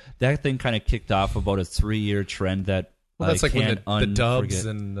big. That thing kind of kicked off about a 3-year trend that that's I like when can't the Dubs unforget.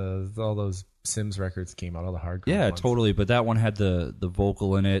 and all those Sims records came out, all the hardcore. Yeah, ones. totally. But that one had the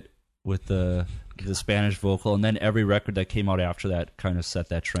vocal in it with the Spanish vocal, and then every record that came out after that kind of set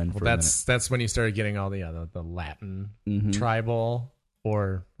that trend. For that's when you started getting all the Latin tribal,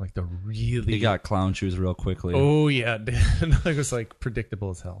 or like the really. They got clown shoes real quickly. Oh yeah, it was like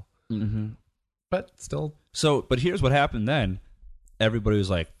predictable as hell. But still. So, but here's what happened then. Everybody was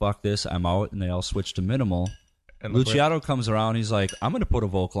like, "Fuck this, I'm out," and they all switched to minimal. And Luciano comes around, he's like, "I'm going to put a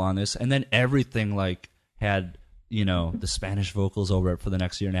vocal on this," and then everything like had the Spanish vocals over it for the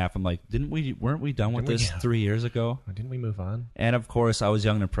next year and a half. I'm like, weren't we done with this 3 years ago? Didn't we move on? And of course, I was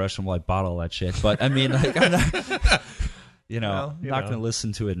young and impressionable. I bought all that shit, but I mean, like, I'm not, not going to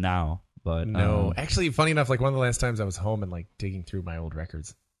listen to it now. But no, actually, funny enough, like one of the last times I was home and like digging through my old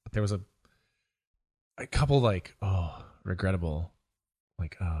records, there was a couple like regrettable,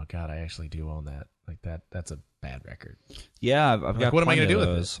 like oh god, I actually do own that. Like that's a bad record. Yeah, I've got. What am I going to do with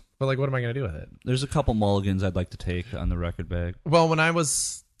it? But like, what am I going to do with it? There's a couple mulligans I'd like to take on the record bag. Well, when I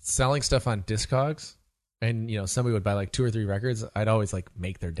was selling stuff on Discogs, and somebody would buy like 2 or 3 records, I'd always like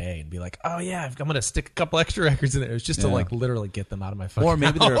make their day and be like, oh yeah, I'm going to stick a couple extra records in there. It was just to like literally get them out of my fucking Or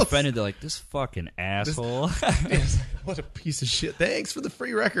maybe house. they're offended. They're like, this fucking asshole. What a piece of shit. Thanks for the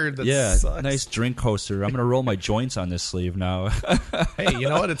free record. That yeah, sucks. nice drink coaster. I'm going to roll my joints on this sleeve now. Hey, you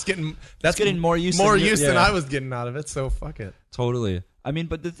know what? That's getting more use than I was getting out of it, so fuck it. Totally. I mean,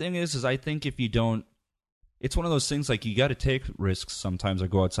 but the thing is I think if you don't, it's one of those things like you got to take risks sometimes or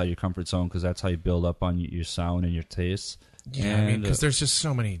go outside your comfort zone because that's how you build up on your sound and your tastes. Yeah, and, I mean, because there's just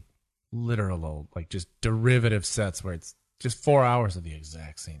so many literal, like just derivative sets where it's just 4 hours of the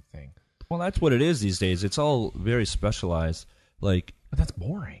exact same thing. Well, that's what it is these days. It's all very specialized. Like, but that's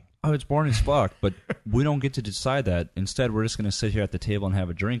boring. Oh, it's boring as fuck, but we don't get to decide that. Instead, we're just going to sit here at the table and have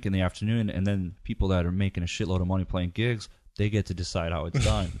a drink in the afternoon, and then people that are making a shitload of money playing gigs, they get to decide how it's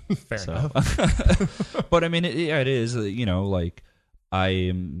done. Fair enough. But I mean, it is, like I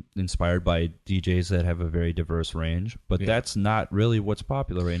am inspired by DJs that have a very diverse range, but that's not really what's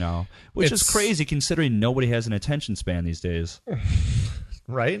popular right now, which is crazy considering nobody has an attention span these days.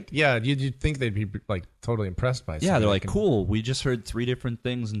 Right? Yeah, you'd think they'd be like totally impressed by. Yeah, they're like, cool. We just heard 3 different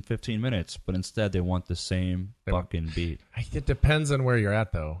things in 15 minutes, but instead they want the same fucking beat. It depends on where you're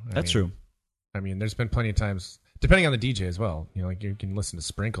at, though. That's true. I mean, there's been plenty of times, depending on the DJ as well. Like you can listen to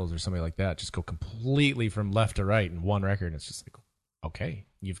Sprinkles or somebody like that, just go completely from left to right in one record, and it's just like, okay,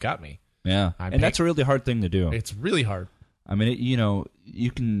 you've got me. Yeah, and that's a really hard thing to do. It's really hard. I mean,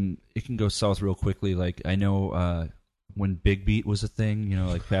 it can go south real quickly. Like I know. When Big Beat was a thing,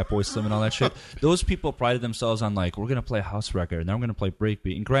 like Fatboy Slim and all that shit, those people prided themselves on like, we're going to play a house record and then we're going to play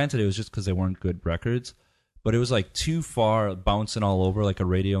breakbeat. And granted, it was just because they weren't good records, but it was like too far bouncing all over like a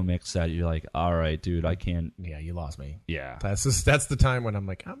radio mix that you're like, all right, dude, I can't. Yeah, you lost me. Yeah. That's the time when I'm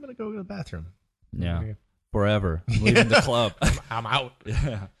like, I'm going to go to the bathroom. Yeah. Forever. Leaving the club. I'm out.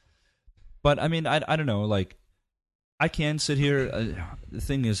 Yeah. But I mean, I don't know, like, I can sit here. The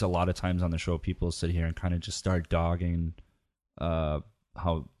thing is, a lot of times on the show, people sit here and kind of just start dogging how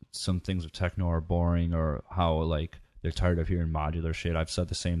some things of techno are boring or how like they're tired of hearing modular shit. I've said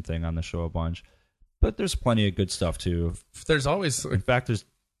the same thing on the show a bunch, but there's plenty of good stuff too. There's always, in fact, there's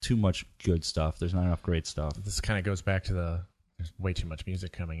too much good stuff. There's not enough great stuff. This kind of goes back to there's way too much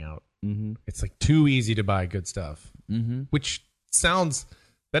music coming out. Mm-hmm. It's like too easy to buy good stuff, which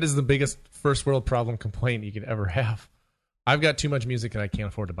that is the biggest first world problem complaint you could ever have. I've got too much music and I can't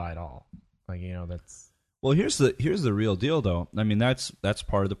afford to buy it all. Like, that's... Well, here's the real deal, though. I mean, that's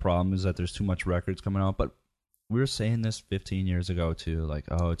part of the problem is that there's too much records coming out. But we were saying this 15 years ago, too. Like,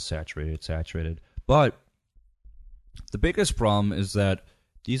 oh, it's saturated. But the biggest problem is that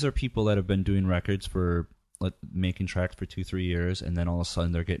these are people that have been doing records for, making tracks for 2-3 years, and then all of a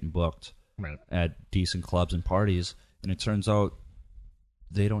sudden they're getting booked at decent clubs and parties. And it turns out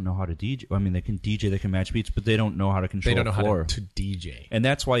they don't know how to DJ. I mean, they can DJ, they can match beats, but they don't know how to control the floor. They don't know how to DJ. And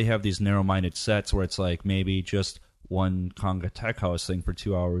that's why you have these narrow-minded sets where it's like maybe just one conga tech house thing for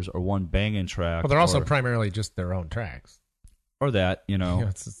 2 hours or one banging track. Well, they're also primarily just their own tracks. Or that,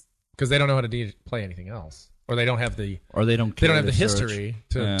 because they don't know how to play anything else. Or they don't have the... Or they don't care have the search. history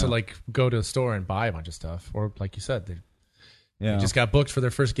to like go to a store and buy a bunch of stuff. Or like you said, they just got booked for their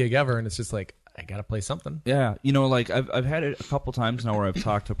first gig ever and it's just like, I gotta play something. Yeah, like I've had it a couple times now where I've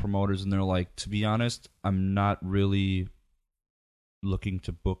talked to promoters and they're like, to be honest, I'm not really looking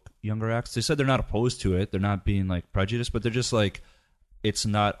to book younger acts. They said they're not opposed to it, they're not being like prejudiced, but they're just like, it's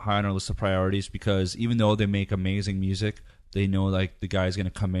not high on our list of priorities because even though they make amazing music, they know like the guy's going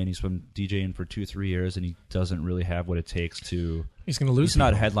to come in. He's been DJing for 2-3 years, and he doesn't really have what it takes to. He's going to lose. He's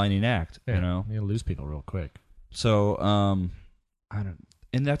not a headlining act, Yeah, you know. He'll lose people real quick. So, I don't,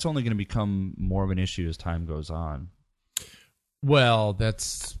 and that's only going to become more of an issue as time goes on. Well,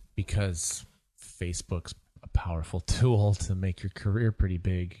 that's because Facebook's a powerful tool to make your career pretty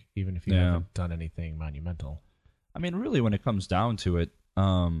big, even if you haven't done anything monumental. I mean, really, when it comes down to it,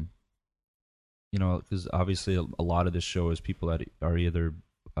 you know, because obviously a lot of this show is people that are either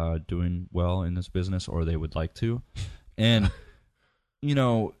doing well in this business or they would like to. And, you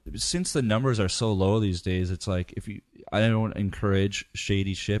know, since the numbers are so low these days, it's like I don't encourage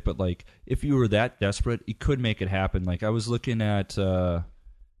shady shit, but like if you were that desperate, you could make it happen. Like I was looking at, earlier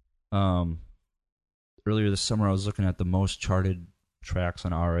this summer, I was looking at the most charted tracks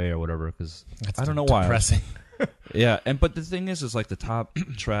on RA or whatever, because I don't know why. Depressing. Yeah, but the thing is like the top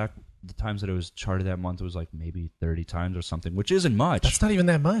track, the times that it was charted that month, it was like maybe 30 times or something, which isn't much. That's not even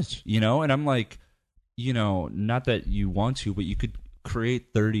that much. You know, and I'm like, you know, not that you want to, but you could create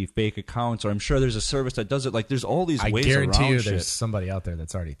 30 fake accounts, or I'm sure there's a service that does it. Like, there's all these ways around I guarantee you shit. there's somebody out there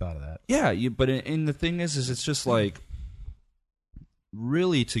that's already thought of that. Yeah, but the thing is it's just like,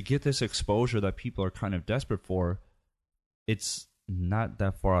 really, to get this exposure that people are kind of desperate for, it's not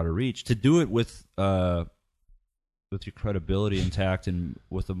that far out of reach. To do it with your credibility intact and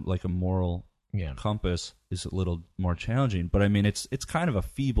with a moral compass is a little more challenging. But I mean, it's kind of a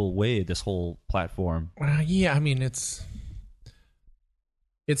feeble way, this whole platform. Yeah, I mean, it's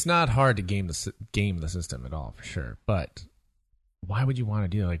not hard to game the system at all, for sure. But why would you want to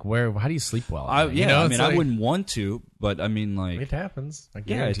do that? Like, how do you sleep well? I wouldn't want to, but I mean, like, it happens. I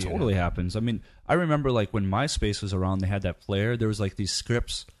yeah, it totally happens. I mean, I remember like when MySpace was around, they had that player. There was like these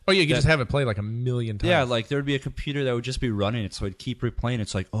scripts. Oh yeah, you could just have it play like a million times. Yeah, like there'd be a computer that would just be running it, so it'd keep replaying.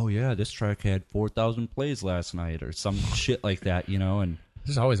 It's like, oh yeah, this track had 4,000 plays last night, or some shit like that, you know. And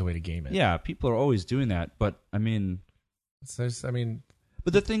there's always a way to game it. Yeah, people are always doing that, but I mean,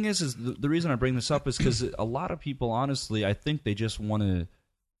 but the thing is the reason I bring this up is because a lot of people, honestly, I think they just want to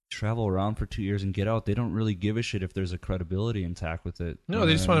travel around for 2 years and get out. They don't really give a shit if there's a credibility intact with it. No,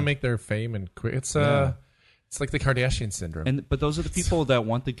 they just want to make their fame and quit. It's like the Kardashian syndrome. But those are the people that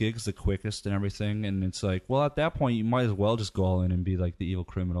want the gigs the quickest and everything. And it's like, well, at that point, you might as well just go all in and be like the evil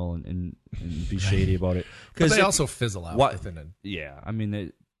criminal and be shady about it. Because they also fizzle out within it. Yeah, I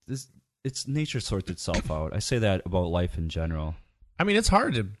mean, it's nature sorts itself out. I say that about life in general. I mean, it's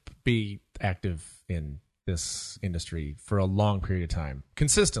hard to be active in this industry for a long period of time,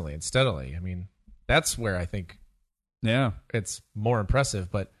 consistently and steadily. I mean, that's where I think it's more impressive.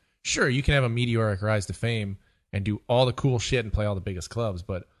 But sure, you can have a meteoric rise to fame and do all the cool shit and play all the biggest clubs.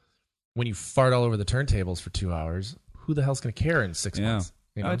 But when you fart all over the turntables for 2 hours, who the hell's going to care in 6 months?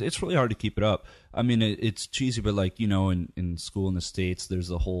 You know? It's really hard to keep it up. I mean, it's cheesy, but like, you know, in school in the States,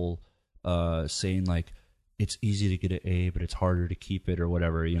 there's a whole saying like, it's easy to get an A, but it's harder to keep it, or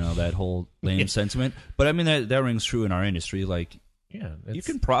whatever, you know, that whole lame sentiment. But I mean, that rings true in our industry. Like, you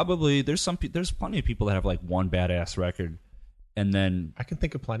can probably, there's plenty of people that have like one badass record, and then I can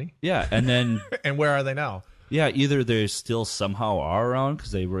think of plenty. Yeah, and then and where are they now? Yeah, either they still somehow are around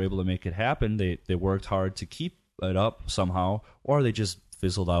because they were able to make it happen. They worked hard to keep it up somehow, or they just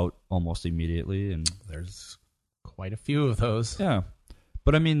fizzled out almost immediately. And there's quite a few of those. Yeah,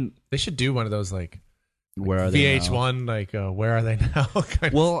 but I mean, they should do one of those like. Where are they VH1, now? like, where are they now?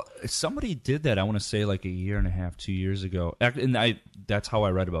 Well, somebody did that, I want to say, like a year and a half, 2 years ago. And that's how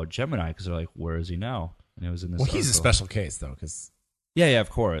I read about Gemini, because they're like, where is he now? And it was in this article. He's a special case, though, because... Yeah, of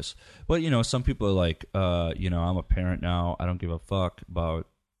course. But, you know, some people are like, you know, I'm a parent now. I don't give a fuck about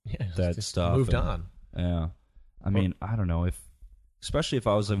that stuff. Moved on. Yeah. I mean, I don't know. Especially if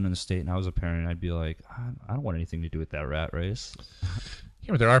I was living in the state and I was a parent, I'd be like, I don't want anything to do with that rat race.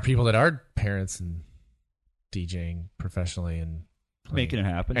 Yeah, but there are people that are parents and... DJing professionally and making it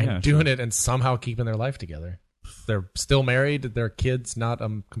happen and doing it and somehow keeping their life together. They're still married. Their kid's not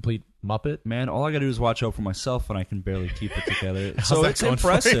a complete muppet. Man, all I got to do is watch out for myself, and I can barely keep it together. So it's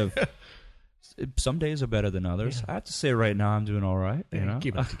impressive. Some days are better than others. Yeah. I have to say, right now, I'm doing all right. You know,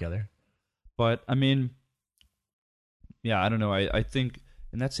 keeping it together. But I mean, yeah, I don't know. I think,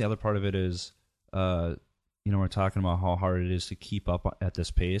 and that's the other part of it is. You know, we're talking about how hard it is to keep up at this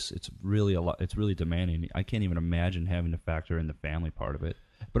pace. It's really a lot. It's really demanding. I can't even imagine having to factor in the family part of it.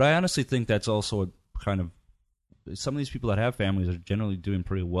 But I honestly think that's also a kind of some of these people that have families are generally doing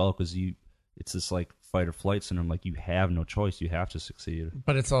pretty well because it's this like fight or flight syndrome. Like you have no choice. You have to succeed.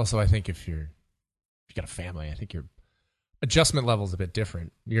 But it's also, I think, if you got a family, I think your adjustment level is a bit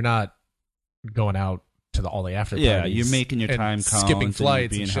different. You're not going out to all the after Yeah, parties. you're making your and time count, skipping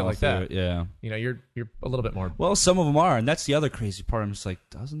flights being and shit like healthier. that. Yeah. You're a little bit more. Well, some of them are, and that's the other crazy part. I'm just like,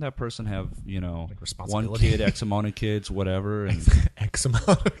 doesn't that person have, Like one responsibility. kid, X amount of kids, whatever? And X amount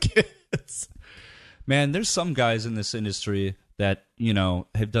of kids. man, there's some guys in this industry that,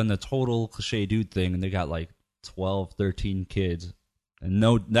 have done the total cliche dude thing, and they got like 12, 13 kids. And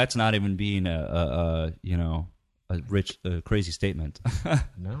no, that's not even being a crazy statement.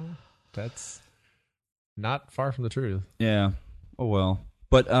 No, that's not far from the truth. Yeah. Oh well.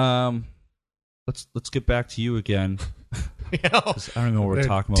 But let's get back to you again. I don't even know what we're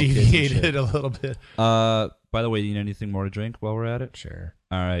talking about. Deviated a little bit. By the way, do you need anything more to drink while we're at it? Sure.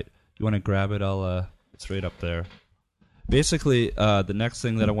 All right. You want to grab it? It's right up there. Basically, the next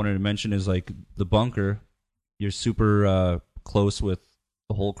thing that I wanted to mention is like the bunker. You're super close with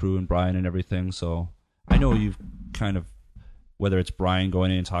the whole crew and Brian and everything, so I know you've kind of, whether it's Brian going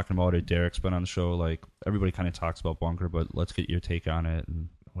in and talking about it, Derek's been on the show, like everybody kind of talks about bunker, but let's get your take on it. And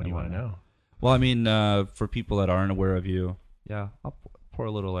What do you want to know? Well, I mean, for people that aren't aware of you, yeah, I'll pour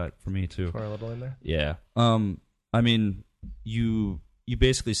a little for me too. Pour a little in there? Yeah. I mean, you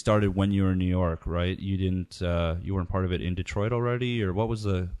basically started when you were in New York, right? You weren't part of it in Detroit already, or what was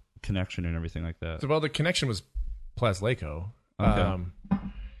the connection and everything like that? Well, the connection was Plasleco. Okay.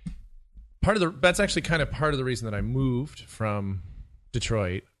 That's actually kind of part of the reason that I moved from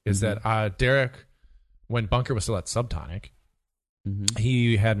Detroit is that Derek, when Bunker was still at Subtonic,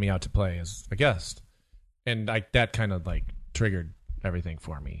 he had me out to play as a guest, and that kind of like triggered everything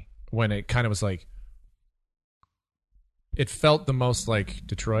for me when it kind of was like it felt the most like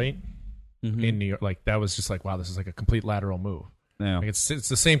Detroit in New York. Like that was just like, wow, this is like a complete lateral move. Yeah. Like it's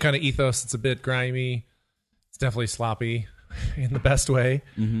the same kind of ethos. It's a bit grimy. It's definitely sloppy in the best way.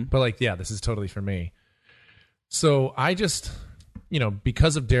 But like, yeah, this is totally for me. So I just,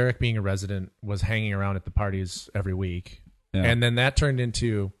 because of Derek being a resident, was hanging around at the parties every week. Yeah. And then that turned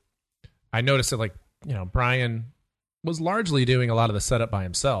into, I noticed that like, Brian was largely doing a lot of the setup by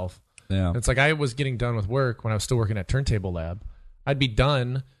himself. Yeah. It's like I was getting done with work when I was still working at Turntable Lab. I'd be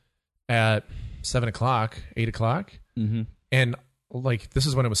done at 7 o'clock, 8 o'clock. And like, this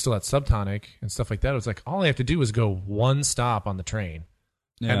is when it was still at Subtonic and stuff like that. It was like, all I have to do is go one stop on the train.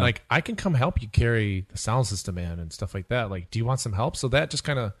 Yeah. And like, I can come help you carry the sound system in and stuff like that. Like, do you want some help? So that just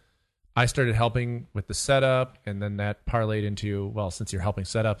kind of, I started helping with the setup, and then that parlayed into, well, since you're helping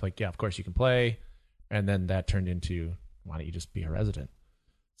set up, like, yeah, of course you can play. And then that turned into, why don't you just be a resident?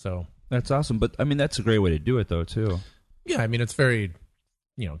 So That's awesome. But I mean, that's a great way to do it though, too. yeah, I mean, it's very,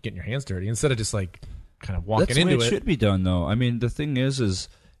 getting your hands dirty instead of just like kind of walking That's the into way it it. should be done, though. I mean, the thing is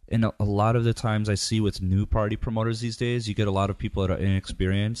in a lot of the times I see with new party promoters these days, you get a lot of people that are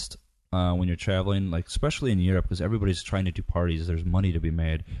inexperienced when you're traveling, like especially in Europe, because everybody's trying to do parties. There's money to be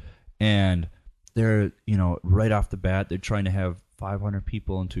made, and they're right off the bat they're trying to have 500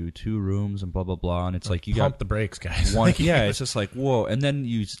 people into 2 rooms and blah blah blah, and it's like you Pump got the brakes, guys. one. Yeah, it's just like whoa, and then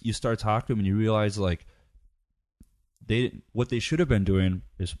you start talking to them and you realize like what they should have been doing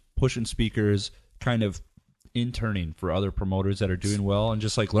is pushing speakers, kind of interning for other promoters that are doing well and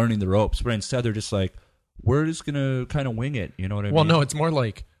just like learning the ropes. But instead they're just like, we're just gonna kind of wing it. You know what I mean? Well, no, it's more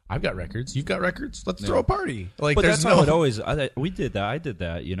like, I've got records, you've got records, let's throw a party. Like, but there's that's how it always. We did that. I did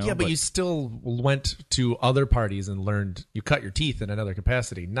that. Yeah, but you still went to other parties and learned. You cut your teeth in another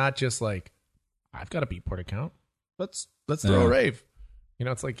capacity, not just like, I've got a Beatport account. Let's throw a rave.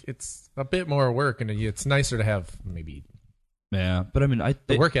 It's like it's a bit more work, and it's nicer to have maybe. Yeah, but I mean,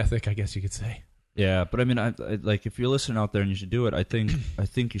 the work ethic, I guess you could say. Yeah, but I mean, I like if you're listening out there and you should do it, I think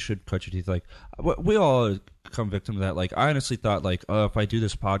you should cut your teeth. Like we all come victim to that. Like I honestly thought, like, if I do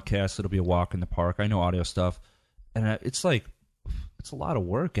this podcast, it'll be a walk in the park. I know audio stuff, and it's like it's a lot of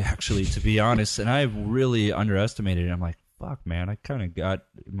work actually, to be honest. And I've really underestimated it. I'm like, fuck, man, I kind of got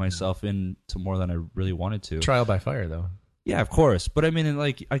myself into more than I really wanted to. Trial by fire, though. Yeah, of course. But I mean, and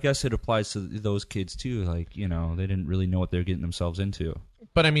like, I guess it applies to those kids too. Like, they didn't really know what they're getting themselves into.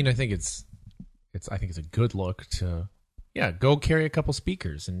 But I mean, I think it's a good look to, go carry a couple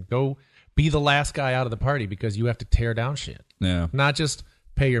speakers and go be the last guy out of the party because you have to tear down shit. Yeah. Not just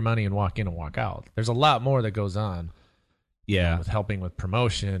pay your money and walk in and walk out. There's a lot more that goes on. Yeah. With helping with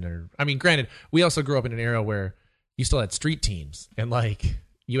promotion granted, we also grew up in an era where you still had street teams and like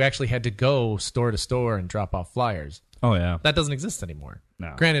you actually had to go store to store and drop off flyers. Oh, yeah. That doesn't exist anymore.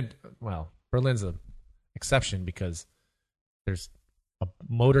 No. Granted, well, Berlin's an exception because there's a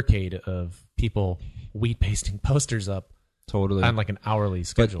motorcade of people wheat pasting posters up totally on like an hourly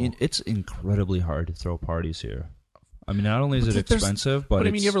schedule. But it's incredibly hard to throw parties here. I mean, not only is it expensive, but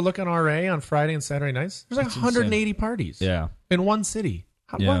I mean, you ever look on RA on Friday and Saturday nights? There's like 180 parties. Yeah. In one city.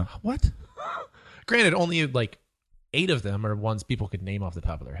 Yeah. What? Granted, only like 8 of them are ones people could name off the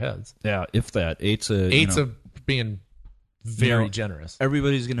top of their heads. Yeah, if that. Eight's being very generous.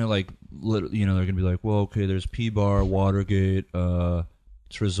 Everybody's gonna like, they're gonna be like, well, okay, there's P-Bar, Watergate,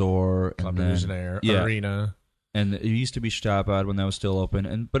 Trésor, Club de and Legionnaire, yeah. Arena. And it used to be Stabad when that was still open.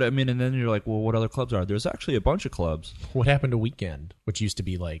 And then you're like, well, what other clubs are? There's actually a bunch of clubs. What happened to Weekend, which used to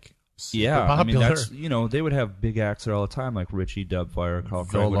be like super I mean, popular? that's, they would have big acts there all the time, like Richie, Dubfire, Carl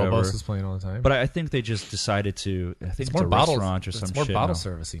Craig, Villalobos whatever. is playing all the time. But I think they just decided to. I think it's more a restaurant or some shit. It's more bottle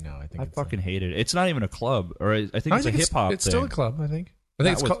now. servicey now. I fucking hate it. It's not even a club, or I think it's a hip hop. It's thing. still a club. I think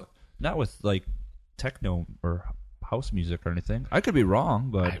not with like techno or house music or anything. I could be wrong,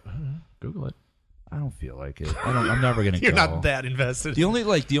 but Google it. I don't feel like it. I'm never gonna. You're go. not that invested. The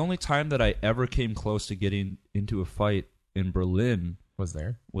only time that I ever came close to getting into a fight in Berlin was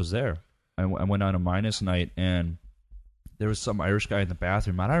there. I went on a minus night, and there was some Irish guy in the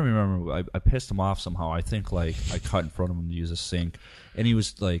bathroom. I don't remember. I pissed him off somehow. I think like I cut in front of him to use a sink, and he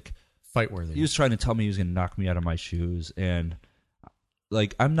was like fight worthy. He was trying to tell me he was going to knock me out of my shoes, and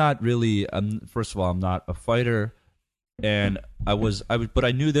like I'm not really. First of all, I'm not a fighter, and but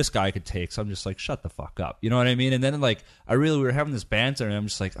I knew this guy could take. So I'm just like, shut the fuck up. You know what I mean? And then like we were having this banter, and I'm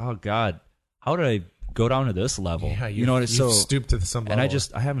just like, oh god, how did I go down to this level? Yeah, you know what it's so stooped to some level. And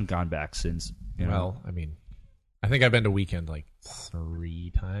I haven't gone back since. Well, I mean, I think I've been to Weekend like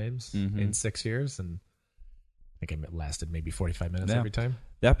 3 times in 6 years, and I think it lasted maybe 45 minutes every time.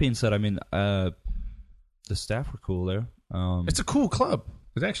 That being said, I mean, the staff were cool there. It's a cool club.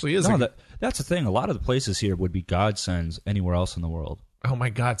 It actually is. No, that's the thing. A lot of the places here would be godsends anywhere else in the world. Oh my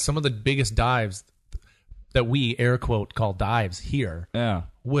god, some of the biggest dives that we air quote call dives here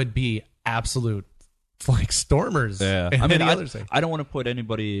would be absolute like stormers. Yeah, I mean, I don't want to put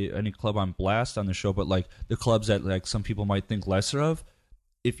any club on blast on the show, but like the clubs that like some people might think lesser of,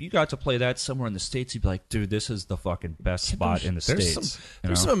 if you got to play that somewhere in the States, you'd be like, dude, this is the fucking best spot in the States.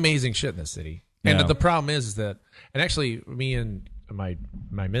 There's some amazing shit in this city. And the problem is that, and actually me and my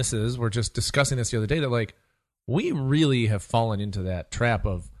missus were just discussing this the other day, that like we really have fallen into that trap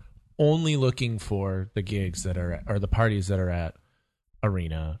of only looking for the gigs that are or the parties that are at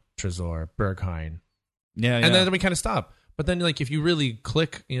Arena, Trésor, Berghain. And then we kind of stop. But then like if you really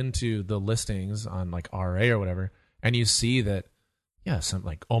click into the listings on like RA or whatever, and you see that some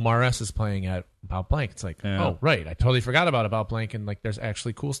like Omar S is playing at About Blank, it's like, oh right, I totally forgot about Blank, and like there's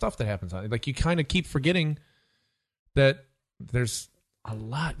actually cool stuff that happens on it. Like you kind of keep forgetting that there's a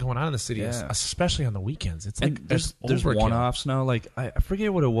lot going on in the city, especially on the weekends. It's like there's one-offs now. Like I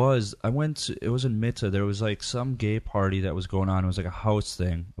forget what it was. It was in Mitte. There was like some gay party that was going on. It was like a house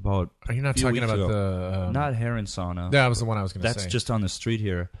thing. About are you not talking about the not Heron Sauna? That was the one I was going to say. That's just on the street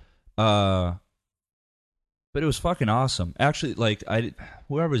here. But it was fucking awesome. Actually, like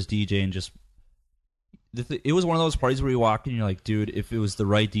whoever was DJing just. It was one of those parties where you walk in and you're like, dude, if it was the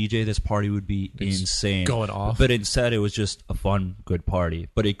right DJ, this party would be insane. Going off. But instead, it was just a fun, good party.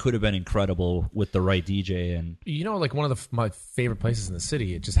 But it could have been incredible with the right DJ. And like one of my favorite places in the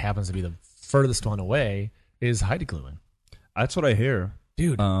city, it just happens to be the furthest one away, is Heidegluwen. That's what I hear.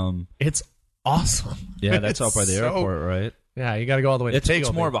 Dude, it's awesome. Yeah, that's out by the airport, right? Yeah, you got to go all the way to Tego.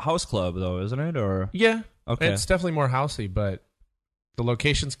 It's more of a house club, though, isn't it? Or yeah. Okay. It's definitely more housey, but the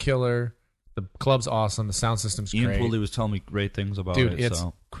location's killer. The club's awesome. The sound system's great. Ian Pooley was telling me great things about it. Dude, it's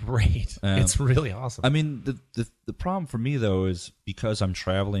great. It's really awesome. I mean, the problem for me, though, is because I'm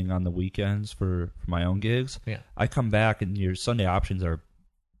traveling on the weekends for my own gigs, I come back and your Sunday options are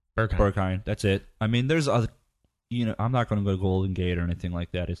Berghain. That's it. I mean, there's other... I'm not going to go to Golden Gate or anything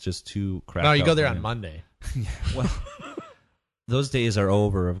like that. It's just too crap. No, you go there on Monday. Well, those days are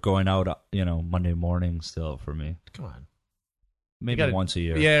over of going out, Monday morning still for me. Come on. Maybe once a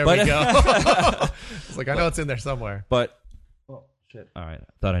year. Yeah, there we go. It's like, I know it's in there somewhere. But, oh, shit. All right.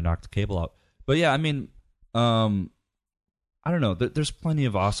 I thought I knocked the cable out. But yeah, I mean, I don't know. There's plenty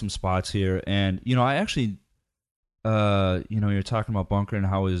of awesome spots here. And, I actually, you're talking about Bunker and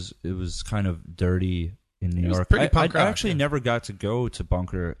how it was kind of dirty in New York. Pretty punk rock, I actually never got to go to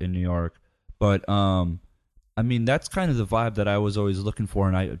Bunker in New York. But, I mean, that's kind of the vibe that I was always looking for.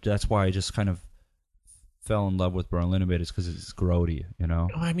 And that's why I just kind of fell in love with Berlin a bit, is because it's grody,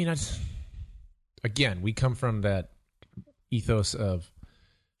 I mean, again, we come from that ethos of,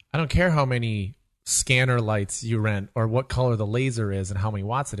 I don't care how many scanner lights you rent or what color the laser is and how many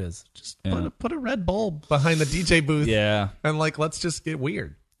watts it is. Just put a red bulb behind the DJ booth. Yeah. And like, let's just get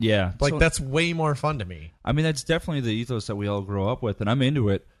weird. Yeah. Like, that's way more fun to me. I mean, that's definitely the ethos that we all grow up with, and I'm into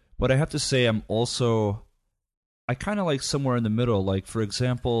it. But I have to say, I kind of like somewhere in the middle. Like, for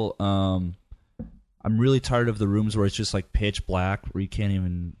example, I'm really tired of the rooms where it's just like pitch black, where you can't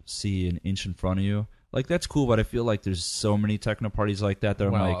even see an inch in front of you. Like, that's cool, but I feel like there's so many techno parties like that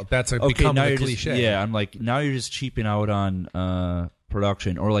I'm like, that's okay, become now a you're cliche. Just, yeah, I'm like, now you're just cheaping out on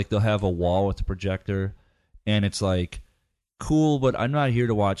production. Or like they'll have a wall with a projector, and it's like, cool, but I'm not here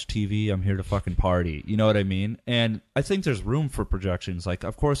to watch TV. I'm here to fucking party. You know what I mean? And I think there's room for projections. Like,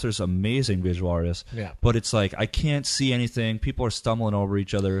 of course, there's amazing visual artists, but it's like, I can't see anything. People are stumbling over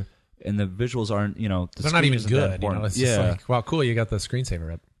each other, and the visuals aren't, they're not even good. It's just like, wow, cool, you got the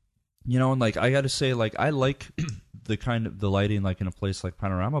screensaver up. And like, I got to say, like, I like the lighting, like in a place like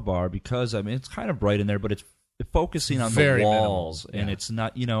Panorama Bar, because I mean, it's kind of bright in there, but it's focusing on very the walls, minimal. and it's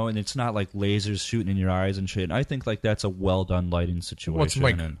not, and it's not like lasers shooting in your eyes and shit. And I think like that's a well done lighting situation. Well, it's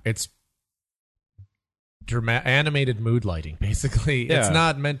like it's animated mood lighting, basically. Yeah. It's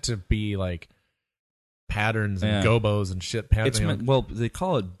not meant to be like patterns and gobos and shit. Well, they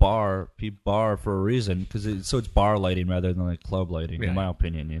call it bar for a reason, because it's bar lighting rather than like club lighting, in my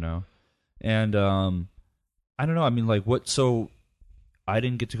opinion. And I don't know. I mean, like, what? So I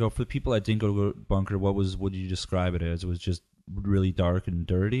didn't get to go. For the people that didn't go to Bunker, what did you describe it as? It was just really dark and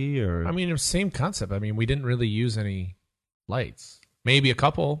dirty, or? I mean, it was same concept. I mean, we didn't really use any lights. Maybe a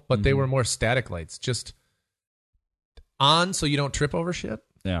couple, but they were more static lights, just on so you don't trip over shit.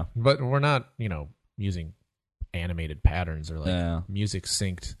 Yeah. But we're not, using animated patterns or like music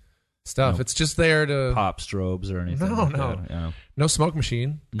synced stuff. It's just there to pop strobes or anything. No smoke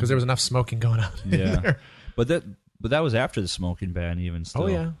machine, because there was enough smoking going on. Yeah. But that was after the smoking ban, even still. Oh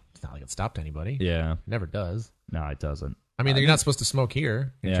yeah, it's not like it stopped anybody. Yeah, never does. No, it doesn't. I mean, you're not supposed to smoke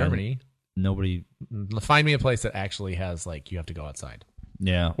here in Germany. Nobody. Find me a place that actually has like you have to go outside.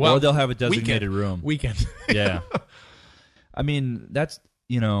 Yeah. Well, they'll have a designated room. Weekend. Yeah. I mean, that's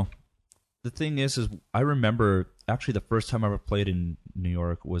the thing is I remember actually the first time I ever played in New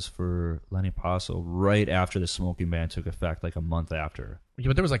York was for Lenny Paso right after the smoking ban took effect, like a month after. Yeah,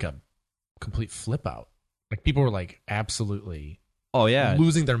 but there was like a complete flip out. Like, people were like absolutely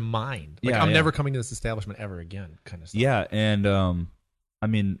losing their mind. Like, I'm never coming to this establishment ever again, kind of stuff. Yeah, and I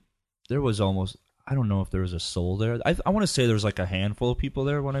mean, there was almost, I don't know if there was a soul there. I want to say there was like a handful of people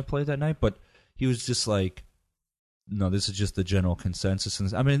there when I played that night, but he was just like, no, this is just the general consensus.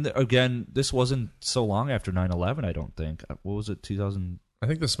 And I mean, again, this wasn't so long after 9/11, I don't think. What was it, 2000? I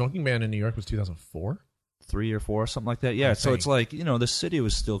think the smoking ban in New York was 2004? 3 or 4, something like that. Yeah, so it's like, the city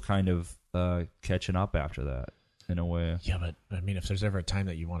was still kind of catching up after that, in a way. Yeah, but, I mean, if there's ever a time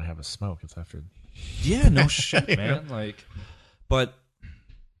that you want to have a smoke, it's after... Yeah, no shit, man. Like, but,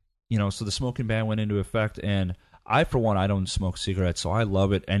 so the smoking ban went into effect, and I, for one, I don't smoke cigarettes, so I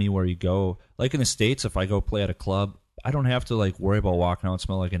love it anywhere you go. Like, in the States, if I go play at a club, I don't have to, like, worry about walking out and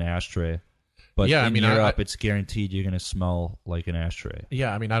smell like an ashtray. But in Europe, it's guaranteed you're going to smell like an ashtray.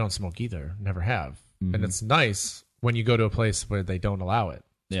 Yeah, I mean, I don't smoke either. Never have. Mm-hmm. And it's nice when you go to a place where they don't allow it.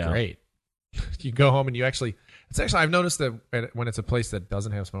 It's great. You go home and you actually... I've noticed that when it's a place that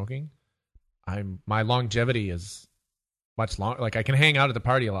doesn't have smoking, my longevity is much longer. Like, I can hang out at the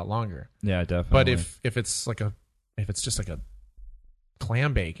party a lot longer. Yeah, definitely. But if it's just like a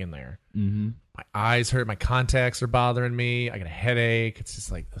clam bake in there, my eyes hurt, my contacts are bothering me, I get a headache. It's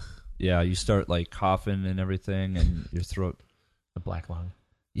just like... Ugh. Yeah, you start like coughing and everything, and your throat... The black lung.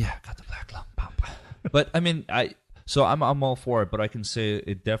 Yeah, got the black lung pop. But I mean, I'm all for it, but I can say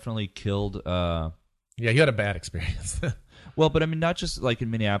it definitely killed. Yeah, you had a bad experience. Well, but I mean, not just like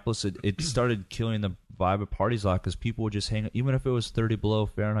in Minneapolis, it started killing the vibe of parties a lot, because people would just hang. Even if it was 30 below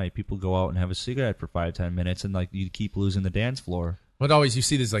Fahrenheit, people go out and have a cigarette for 5-10 minutes, and like you keep losing the dance floor. But always you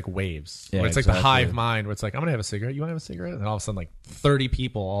see these like waves. Yeah, where it's like the hive mind, where it's like, I'm gonna have a cigarette. You want to have a cigarette? And all of a sudden, like 30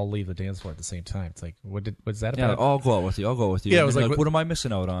 people all leave the dance floor at the same time. It's like, what's that about? Yeah, I'll go out with you. Yeah, it was like, what am I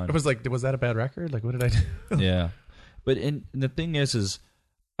missing out on? It was like, was that a bad record? Like, what did I do? Yeah, but and the thing is,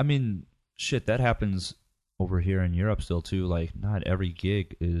 I mean, shit, that happens over here in Europe still too. Like, not every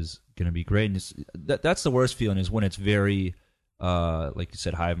gig is gonna be great, and that's the worst feeling, is when it's very, like you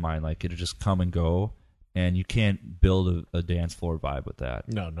said, hive mind. Like, it'll just come and go. And you can't build a dance floor vibe with that.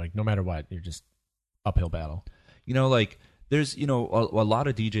 No, like no matter what, you're just uphill battle. Like there's, a lot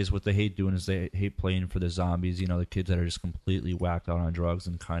of DJs, what they hate doing is they hate playing for the zombies, the kids that are just completely whacked out on drugs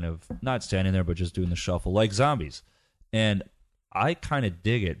and kind of not standing there, but just doing the shuffle like zombies. And I kind of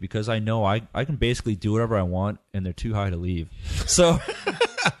dig it, because I know I can basically do whatever I want, and they're too high to leave. So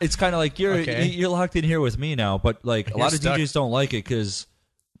it's kind of like you're locked in here with me now. But like a lot of DJs don't like it, because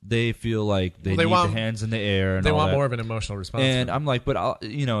they feel like they need the hands in the air, and they all want that. more of an emotional response. And I'm like, but I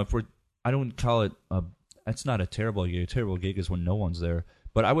don't call it that's not a terrible gig. A terrible gig is when no one's there.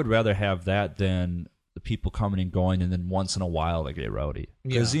 But I would rather have that than the people coming and going, and then once in a while they get rowdy.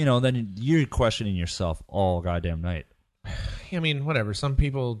 Because, then you're questioning yourself all goddamn night. I mean, whatever. Some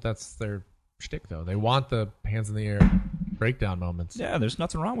people, that's their shtick, though. They want the hands in the air breakdown moments. Yeah, there's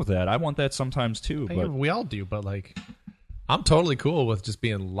nothing wrong with that. I want that sometimes too. But we all do, but like, I'm totally cool with just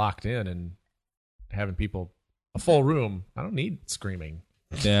being locked in and having people, a full room. I don't need screaming.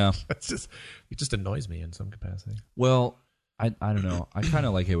 Yeah. it just annoys me in some capacity. Well, I don't know. I kind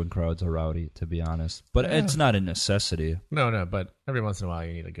of like it when crowds are rowdy, to be honest. But it's not a necessity. No, but every once in a while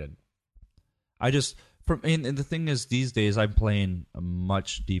you need a good... And the thing is, these days I'm playing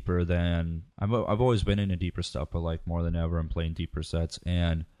much deeper than... I've always been into deeper stuff, but like more than ever I'm playing deeper sets.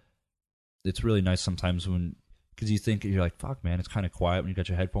 And it's really nice sometimes when... Because you're like, fuck, man, it's kind of quiet when you got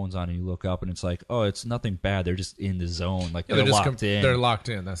your headphones on and you look up and it's like, oh, it's nothing bad. They're just in the zone. Like, they're locked in. They're locked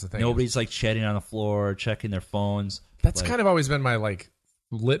in. That's the thing. Nobody's like chatting on the floor, checking their phones. That's kind of always been my like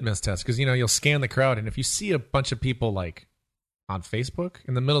litmus test. Because, you'll scan the crowd. And if you see a bunch of people like on Facebook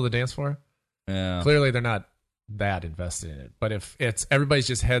in the middle of the dance floor, clearly they're not that invested in it. But if it's everybody's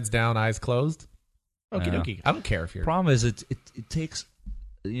just heads down, eyes closed, okie dokie. I don't care if you're... Problem is, it takes...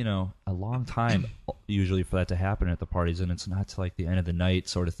 a long time usually for that to happen at the parties, and it's not to like the end of the night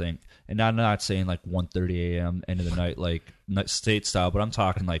sort of thing. And I'm not saying like 1:30 a.m. end of the night like state style, but I'm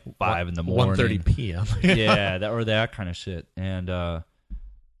talking like 5 in the morning, 1:30 p.m. yeah, that kind of shit. And to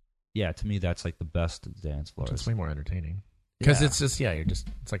me that's like the best dance floors. It's way more entertaining because it's just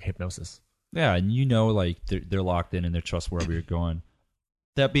it's like hypnosis. Yeah, and like they're locked in and they trust wherever you're going.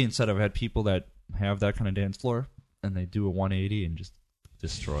 That being said, I've had people that have that kind of dance floor and they do a 180 and just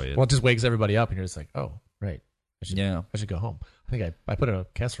destroy it. Well, it just wakes everybody up, and you're just like, oh, right. I should go home. I think I put a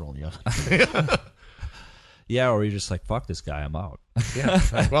casserole in the oven. Yeah, or you're just like, fuck this guy, I'm out.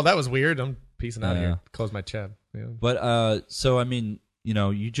 Yeah. Well, that was weird. I'm peacing out of here. Close my chat. Yeah. But so I mean,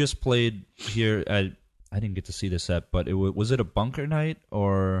 you just played here at. I didn't get to see this set, but was it a bunker night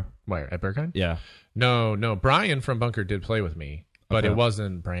or where at Berghain? Yeah. No. Brian from Bunker did play with me, but it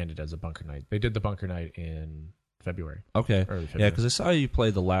wasn't branded as a bunker night. They did the bunker night in February. Okay. Early February. Yeah, because I saw you play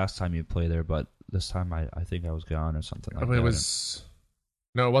the last time you played there, but this time I think I was gone or something like that.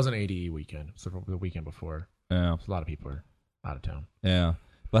 It wasn't ADE weekend. It was the weekend before. Yeah. A lot of people are out of town. Yeah.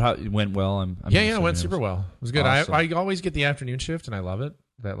 But how it went well? It went super well. It was good. Awesome. I always get the afternoon shift, and I love it.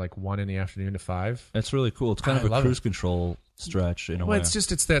 That like 1 in the afternoon to 5. It's really cool. It's kind of a cruise control stretch in a way.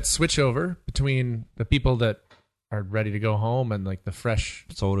 It's that switch over between the people that are ready to go home and like the fresh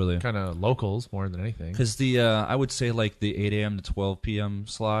kind of locals more than anything. Because I would say like the 8 a.m. to 12 p.m.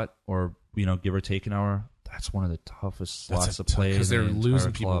 slot, or give or take an hour, that's one of the toughest slots to play because they're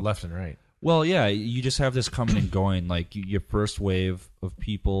losing people club. left and right. Well, yeah, you just have this coming and going. Like your first wave of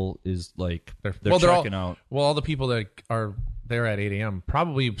people is like they're checking out. Well, all the people that are there at 8 a.m.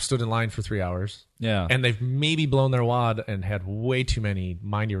 probably stood in line for 3 hours. Yeah, and they've maybe blown their wad and had way too many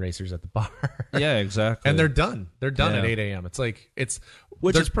mind erasers at the bar. Yeah, exactly. And they're done. They're done at 8 a.m. It's like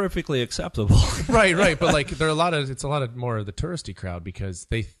which is perfectly acceptable. right. But like it's a lot of more of the touristy crowd because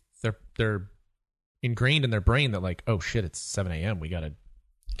they're ingrained in their brain that like, oh shit, it's 7 a.m. We gotta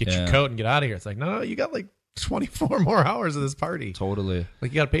get your coat and get out of here. It's like, no, you got like 24 more hours of this party. Totally.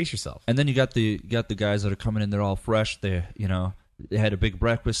 Like you got to pace yourself. And then you got the guys that are coming in. They're all fresh. They had a big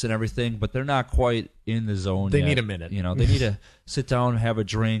breakfast and everything, but they're not quite in the zone. They need a minute. They need to sit down, have a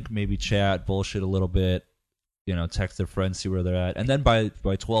drink, maybe chat, bullshit a little bit. Text their friends, see where they're at, and then by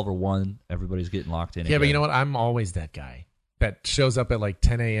 12 or 1, everybody's getting locked in. Yeah, again. but you know what? I'm always that guy that shows up at like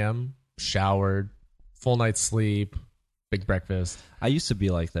 10 a.m. showered, full night's sleep. Big breakfast. I used to be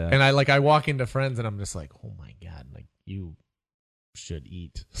like that. And I walk into friends and I'm just like, oh my God, like you should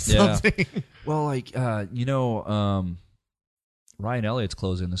eat something. Yeah. Well, like, Ryan Elliott's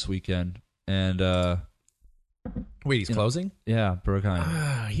closing this weekend. And, wait, he's closing? Yeah,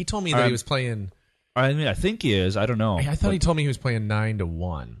 Berghain. He told me that he was playing. I mean, I think he is. I don't know. I thought he told me he was playing 9 to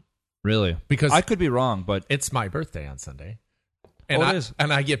 1. Really? Because I could be wrong, but it's my birthday on Sunday. And it is.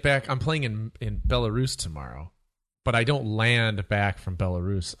 And I get back. I'm playing in Belarus tomorrow. But I don't land back from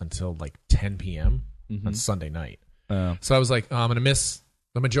Belarus until like 10 p.m. On Sunday night. So I was like, I'm going to miss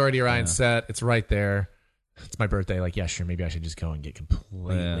the majority of Ryan's set. It's right there. It's my birthday. Like, yeah, sure. Maybe I should just go and get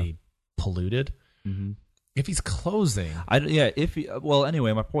completely polluted. Mm-hmm. If he's closing.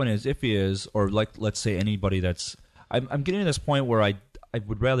 Anyway, my point is, if he is, or like, let's say anybody that's, I'm getting to this point where I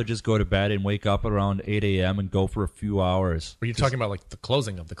would rather just go to bed and wake up around 8 a.m. and go for a few hours. Are you talking about like the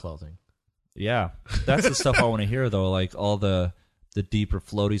closing of the closing? Yeah, that's the stuff I want to hear, though. Like all the deeper,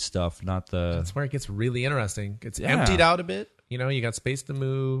 floaty stuff, not the. That's where it gets really interesting. It's emptied out a bit. You got space to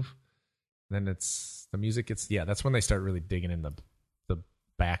move. Then it's the music gets. Yeah, that's when they start really digging in the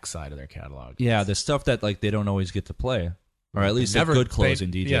backside of their catalog. Yeah, the stuff that like they don't always get to play, or at least a good closing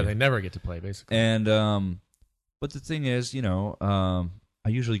DJ. Yeah, they never get to play basically. And but the thing is, I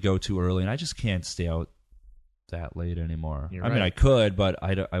usually go too early, and I just can't stay out that late anymore. You're I mean, right. I could, but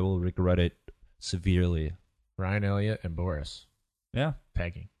I will regret it severely. Ryan Elliott and Boris Yeah.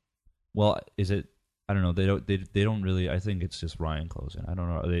 tagging. Well, is it? I don't know. They don't really. I think it's just Ryan closing. I don't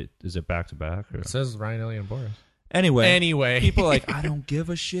know. Is it back to back? It says Ryan Elliott and Boris. Anyway, people are like, I don't give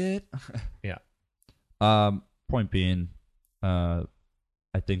a shit. Yeah. Point being, I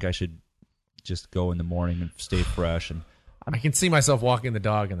think I should just go in the morning and stay fresh I can see myself walking the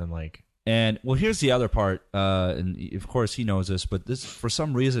dog and then And well, here's the other part, and of course he knows this, but this for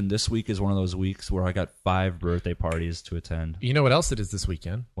some reason this week is one of those weeks where I got 5 birthday parties to attend. you know what else it is this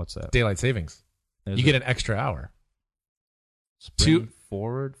weekend? What's that? Daylight savings. You get an extra hour. Spring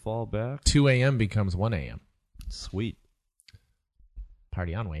forward, fall back. 2 a.m. becomes 1 a.m. Sweet.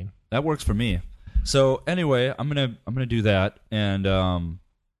 Party on, Wayne. That works for me. So anyway, I'm gonna do that, and I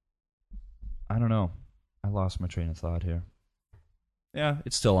don't know. I lost my train of thought here. Yeah,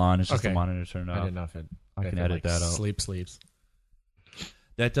 it's still on. It's just the monitor turned off. I didn't know if I can edit that out. Sleeps.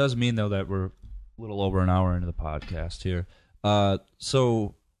 That does mean though that we're a little over an hour into the podcast here.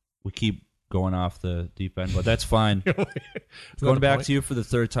 So we keep going off the deep end, but that's fine. Going back to you for the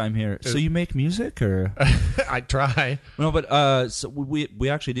third time here. So you make music, or I try. no? But so we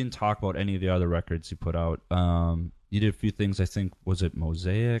actually didn't talk about any of the other records you put out. You did a few things. I think was it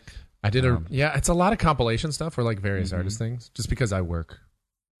Mosaic? I did it's a lot of compilation stuff for like various artist things, just because I work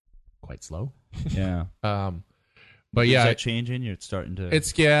quite slow. Yeah. But Is yeah, that changing? You're starting to.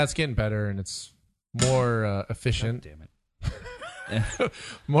 it's getting better and it's more efficient. God damn it.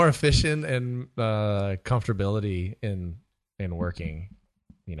 More efficient and comfortability in working.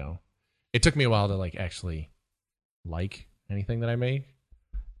 You know, it took me a while to like actually like anything that I make,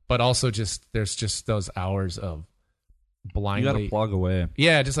 but also there's just those hours of blindly. You got to plug away.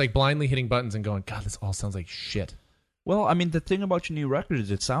 Yeah, just like blindly hitting buttons and going, God, this all sounds like shit. Well, I mean, the thing about your new record is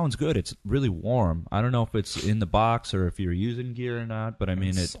it sounds good. It's really warm. I don't know if it's in the box or if you're using gear or not, but I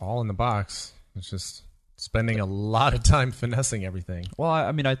mean, it's all in the box. It's just spending a lot of time finessing everything. Well,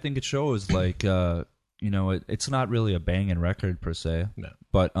 I mean, I think it shows like, it's not really a banging record per se. No.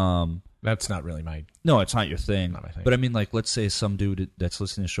 But, that's not really no, it's not your thing. Not my thing. But I mean, like, let's say some dude that's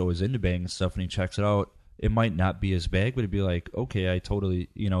listening to the show is into bang and stuff and he checks it out. It might not be as big, but it'd be like, okay, I totally,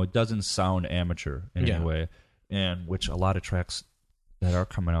 it doesn't sound amateur in any way. And which a lot of tracks that are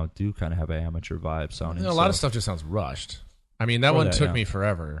coming out do kind of have an amateur vibe sounding. A lot of stuff just sounds rushed. I mean, that one took me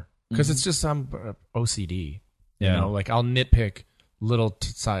forever because it's just OCD. You know, like I'll nitpick little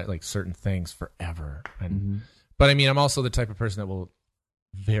like certain things forever. And but I mean, I'm also the type of person that will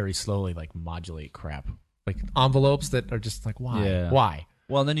very slowly like modulate crap, like envelopes that are just like why, why.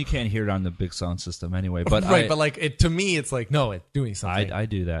 Well, then you can't hear it on the big sound system anyway. But but like to me, it's like no, it's doing something. I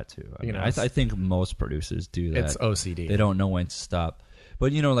do that too. I think most producers do that. It's OCD. They don't know when to stop.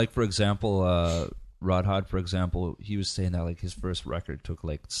 But like for example, Rod Hod, for example, he was saying that like his first record took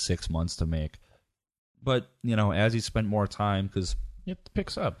like 6 months to make. But as he spent more time, because it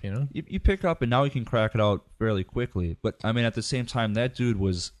picks up, you pick up, and now he can crack it out fairly quickly. But I mean, at the same time, that dude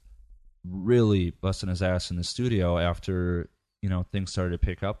was really busting his ass in the studio after things started to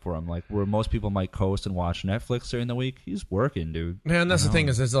pick up for him. Like where most people might coast and watch Netflix during the week, he's working, dude. Man, that's the thing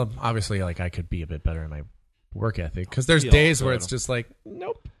is, there's obviously like I could be a bit better in my work ethic because there's days where it's just like,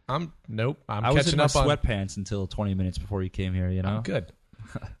 I'm I was in catching my up on sweatpants until 20 minutes before you came here. I'm good.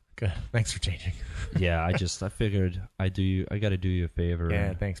 Good. Thanks for changing. Yeah, I figured I got to do you a favor.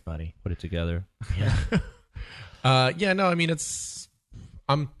 Yeah, thanks, buddy. Put it together. Yeah. No, I mean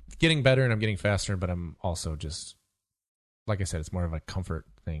I'm getting better and I'm getting faster, but I'm also just. Like I said, it's more of a comfort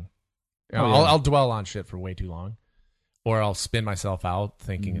thing. I'll dwell on shit for way too long, or I'll spin myself out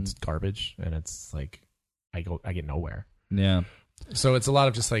thinking it's garbage, and it's like I get nowhere. Yeah. So it's a lot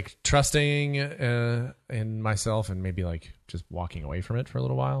of just like trusting in myself and maybe like just walking away from it for a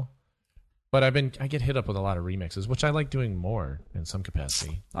little while. But I get hit up with a lot of remixes, which I like doing more in some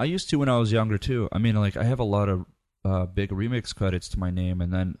capacity. I used to when I was younger too. I mean, like I have a lot of big remix credits to my name,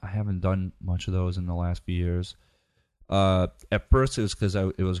 and then I haven't done much of those in the last few years. At first it was because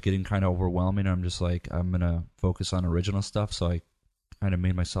it was getting kind of overwhelming. I'm just like, I'm going to focus on original stuff. So I kind of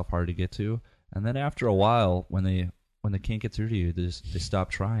made myself hard to get to. And then after a while, when they can't get through to you, they stop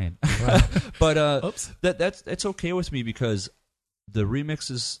trying. But that's okay with me because the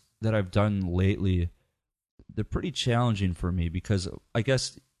remixes that I've done lately, they're pretty challenging for me because I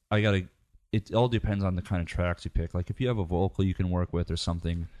guess it all depends on the kind of tracks you pick. Like if you have a vocal you can work with or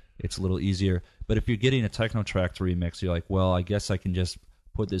something, it's a little easier. But if you're getting a techno track to remix, you're like, well, I guess I can just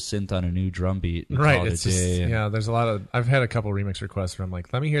put this synth on a new drum beat. And Right. call it It's a just, day. yeah, there's a lot of, I've had a couple remix requests where I'm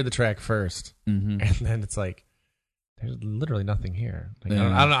like, let me hear the track first. Mm-hmm. And then it's like, there's literally nothing here. Like,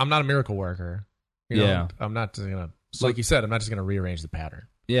 Yeah. I don't know. I'm not a miracle worker. You know, Yeah. I'm not just going to, So- like you said, I'm not just going to rearrange the pattern.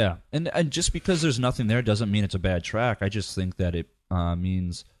 Yeah, and just because there's nothing there doesn't mean it's a bad track. I just think that it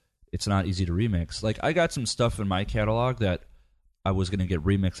means it's not easy to remix. Like, I got some stuff in my catalog that I was going to get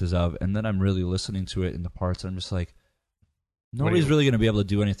remixes of, and then I'm really listening to it in the parts, and I'm just like, nobody's really going to be able to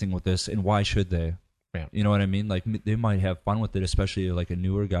do anything with this, and why should they? Yeah. You know what I mean? Like, they might have fun with it, especially like a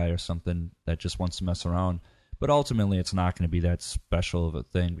newer guy or something that just wants to mess around. But ultimately, it's not going to be that special of a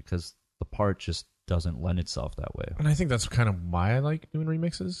thing because the part just doesn't lend itself that way. And I think that's kind of why I like doing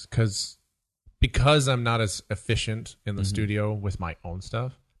remixes, because I'm not as efficient in the studio with my own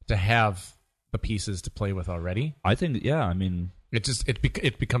stuff, to have the pieces to play with already. I think, yeah, I mean,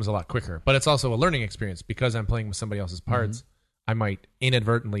 It becomes a lot quicker, but it's also a learning experience because I'm playing with somebody else's parts. I might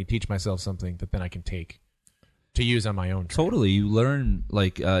inadvertently teach myself something that then I can take to use on my own track. totally. You learn,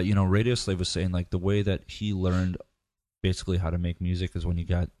 like, Radio Slave was saying, like, the way that he learned basically how to make music is when he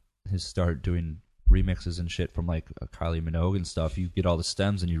got his start doing remixes and shit from, like, Kylie Minogue and stuff. You get all the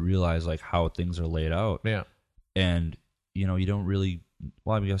stems and you realize, like, how things are laid out. Yeah. And, you don't really,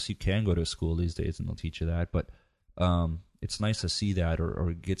 well, I guess you can go to a school these days and they'll teach you that, but it's nice to see that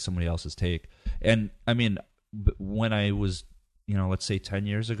or get somebody else's take. And, I mean, when I was, let's say 10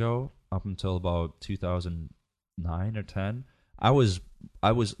 years ago, up until about 2009 or 10,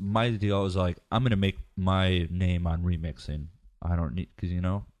 my deal was like, I'm going to make my name on remixing. I don't need, because,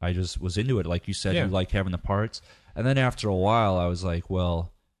 I just was into it. Like you said, Yeah. you like having the parts. And then after a while, I was like,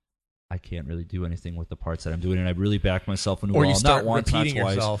 well, I can't really do anything with the parts that I'm doing. And I really backed myself into, Or well, you start not once, not repeating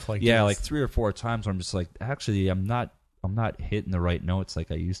twice. yourself. Like Yeah, this. like 3 or 4 times where I'm just like, actually, I'm not hitting the right notes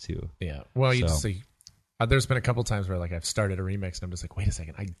like I used to. Yeah. Well, you So. just see. There's been a couple times where like I've started a remix and I'm just like, wait a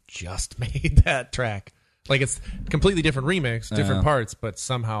second, I just made that track. Like it's completely different remix, different parts, but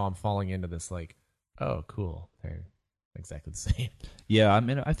somehow I'm falling into this like, oh, cool, they're exactly the same. Yeah, I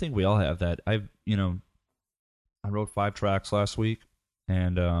mean, I think we all have that. I wrote 5 tracks last week,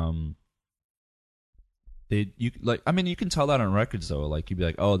 and you can tell that on records though. Like you'd be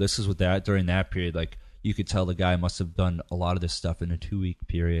like, oh, this is what that during that period. Like you could tell the guy must have done a lot of this stuff in a 2-week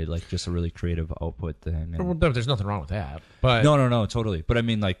period, like just a really creative output thing. And, Well, there's nothing wrong with that, but no, totally. But I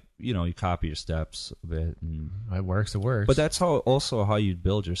mean, like you copy your steps a bit, and, it works. but that's how you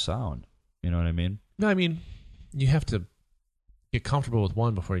build your sound. You know what I mean? No, I mean, you have to get comfortable with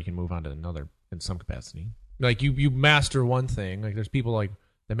one before you can move on to another in some capacity. Like you master one thing. Like there's people like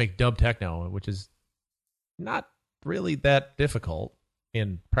that make dub techno, which is not really that difficult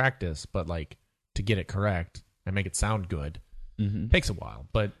in practice, but like to get it correct and make it sound good takes a while.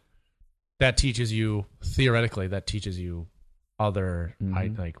 But that teaches you theoretically. That teaches you other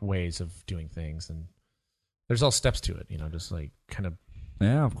like ways of doing things, and there's all steps to it. Just like kind of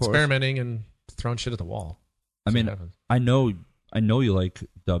Yeah, of course. experimenting and throwing shit at the wall. I See mean, what happens. I know you like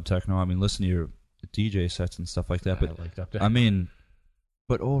dub techno. I mean, listen to your DJ sets and stuff like that. But I like dub techno. I mean,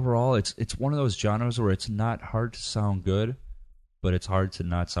 but overall, it's one of those genres where it's not hard to sound good, but it's hard to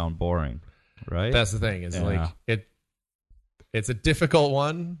not sound boring, right? That's the thing. Is Yeah. like it's a difficult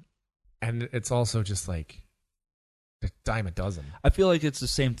one, and it's also just like a dime a dozen. I feel like it's the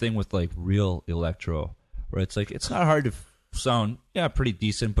same thing with like real electro, where it's like it's not hard to sound pretty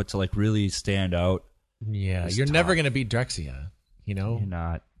decent, but to like really stand out, Yeah, It's you're tough. never gonna beat Drexia, you're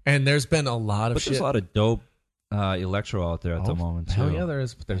not. And there's been a lot of But shit. there's a lot of dope electro out there at the moment too. Hell yeah, there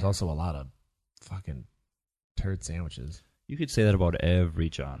is. But there's also a lot of fucking turd sandwiches. You could say that about every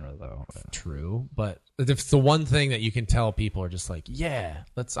genre, though. True, but it's the one thing that you can tell people are just like, yeah,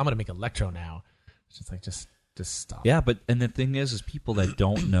 I'm gonna make electro now. It's just like just stop. Yeah, and the thing is people that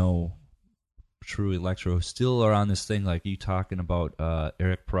don't know true electro still are on this thing. Like you talking about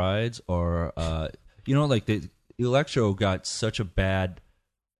Eric Prides, or like the electro got such a bad.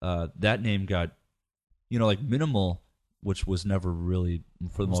 That name got, like Minimal, which was never really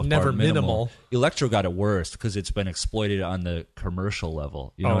for the most never part minimal. Electro got it worse because it's been exploited on the commercial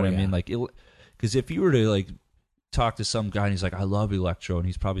level. You know what I yeah. mean? Like, because if you were to like talk to some guy and he's like, I love electro, and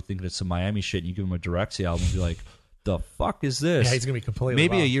he's probably thinking it's some Miami shit, and you give him a Direxia album and be like, the fuck is this? Yeah, he's gonna be completely.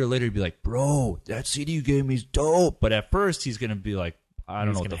 Maybe lost. a year later he'd be like, bro, that CD you gave me is dope. But at first he's gonna be like, I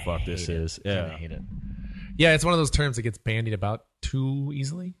don't know what the fuck this is. He's Yeah. gonna hate it. Yeah, it's one of those terms that gets bandied about too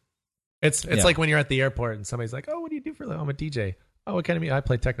easily. It's Yeah. like when you're at the airport and somebody's like, "Oh, what do you do for a living?" I'm a DJ. Oh, what kind of music? I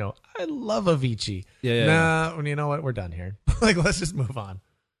play techno. I love Avicii. Yeah. Nah, you know what? We're done here. Like, let's just move on.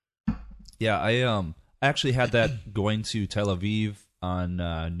 Yeah, I actually had that going to Tel Aviv on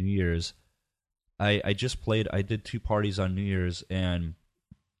New Year's. I just played. I did 2 parties on New Year's, and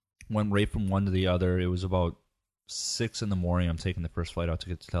went right from one to the other. It was about 6 a.m. I'm taking the first flight out to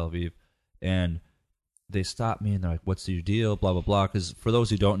get to Tel Aviv, and they stopped me and they're like, "What's your deal?" Blah blah blah. Because for those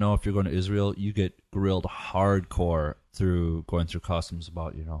who don't know, if you're going to Israel, you get grilled hardcore through going through customs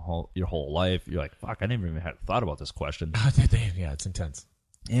about your whole life. You're like, "Fuck, I never even had thought about this question." Yeah, it's intense.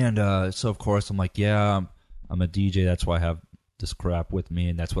 And so of course I'm like, "Yeah, I'm a DJ. That's why I have this crap with me,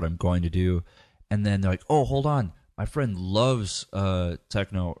 and that's what I'm going to do." And then they're like, "Oh, hold on. My friend loves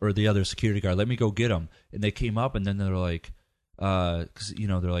techno," or the other security guard. "Let me go get him." And they came up, and then they're like, because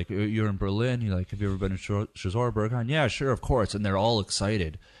they're like, "You're in Berlin. You're like, have you ever been to Schwarzberg?" "Yeah, sure, of course." And they're all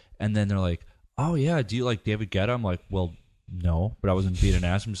excited. And then they're like, "Oh yeah, do you like David Guetta?" I'm like, "Well, no," but I wasn't being an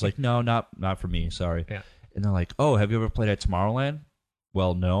ass. I'm just like, "No, not for me. Sorry." Yeah. And they're like, "Oh, have you ever played at Tomorrowland?"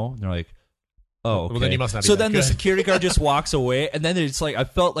 "Well, no." And they're like, "Oh, okay." Well, then you must not be so that then good. the security guard just walks away, and then it's like I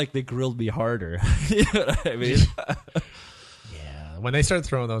felt like they grilled me harder. You know what I mean? Yeah, when they start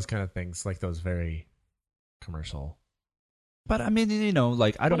throwing those kind of things, like those very commercial. But I mean,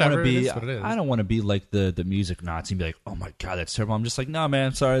 like I don't want to be. I don't want to be like the music Nazi and be like, "Oh my god, that's terrible." I'm just like, "No,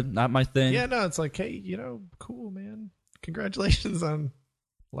 man, sorry, not my thing." Yeah, no, it's like, hey, cool, man. Congratulations on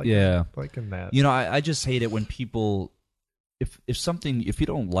liking that. I just hate it when people, if you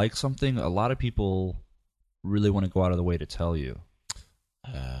don't like something, a lot of people really want to go out of the way to tell you.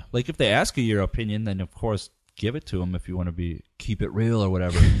 Like if they ask you your opinion, then of course give it to them if you want to keep it real or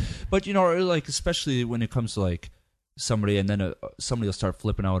whatever. But or like especially when it comes to like somebody, and then somebody will start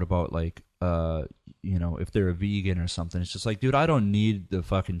flipping out about like if they're a vegan or something. It's just like, dude, I don't need the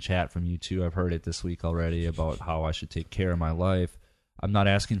fucking chat from you two. I've heard it this week already about how I should take care of my life. I'm not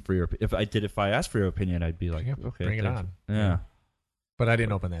asking for your. If I asked for your opinion, I'd be like, okay, bring it on. Yeah. But I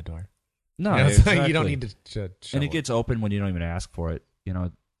didn't open that door. No, exactly. You don't need to. And it gets open when you don't even ask for it.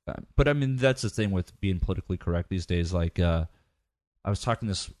 But I mean, that's the thing with being politically correct these days. Like, I was talking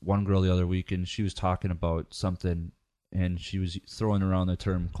to this one girl the other week, and she was talking about something, and she was throwing around the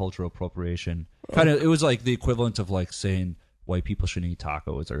term cultural appropriation. It was like the equivalent of like saying white people shouldn't eat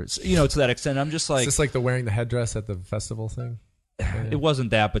tacos, or to that extent. I'm just like, is this like the wearing the headdress at the festival thing? It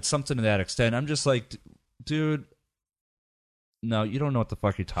wasn't that, but something to that extent. I'm just like, dude, no, you don't know what the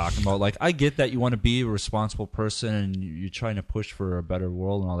fuck you're talking about. Like, I get that you want to be a responsible person and you're trying to push for a better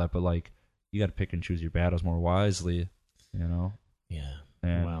world and all that, but like, you got to pick and choose your battles more wisely, Yeah.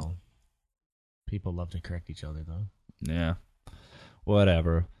 And, well, people love to correct each other, though. Yeah.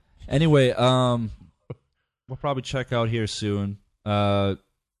 Whatever. Anyway, we'll probably check out here soon.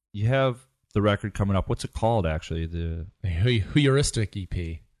 You have the record coming up. What's it called, actually? The Heuristic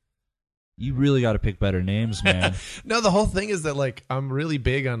EP. You really got to pick better names, man. No, the whole thing is that like I'm really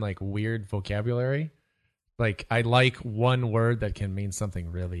big on like weird vocabulary. Like I like one word that can mean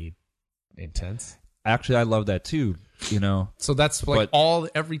something really intense. Actually, I love that too. So that's like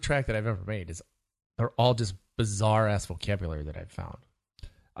every track that I've ever made they're all just bizarre ass vocabulary that I've found.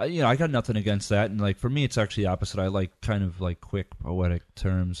 I got nothing against that, and like for me, it's actually the opposite. I like kind of like quick poetic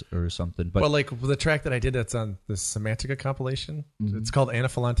terms or something. But like the track that I did that's on the Semantica compilation, It's called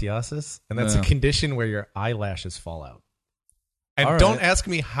anaphylantiasis, and that's a condition where your eyelashes fall out. And don't ask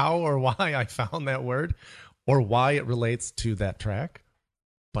me how or why I found that word or why it relates to that track,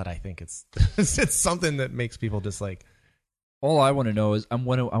 but I think it's it's something that makes people just like. All I want to know is I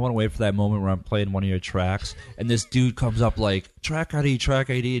want to wait for that moment where I'm playing one of your tracks and this dude comes up like track ID,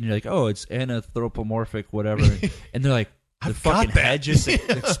 and you're like, oh, it's anthropomorphic, whatever, and they're like, the fucking head just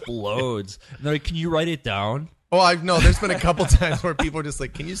explodes, and they're like, can you write it down? Oh, no, there's been a couple times where people are just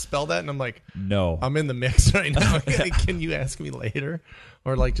like, can you spell that? And I'm like, no, I'm in the mix right now. Can you ask me later,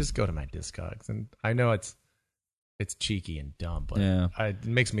 or like just go to my Discogs? And I know it's cheeky and dumb, but it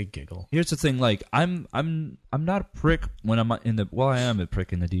makes me giggle. Here's the thing: like, I'm not a prick when I'm in the. Well, I am a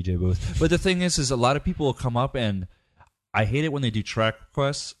prick in the DJ booth, but the thing is a lot of people will come up, and I hate it when they do track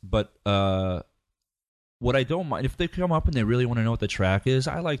requests. But what I don't mind if they come up and they really want to know what the track is,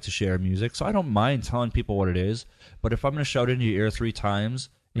 I like to share music, so I don't mind telling people what it is. But if I'm going to shout into your ear 3 times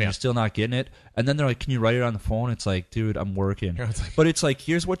and you're still not getting it, and then they're like, "Can you write it on the phone?" It's like, dude, I'm working. But it's like,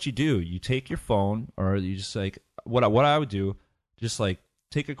 here's what you do: you take your phone, or you just like. What I would do, just like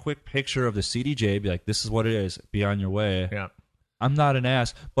take a quick picture of the CDJ, be like, this is what it is, be on your way. Yeah. I'm not an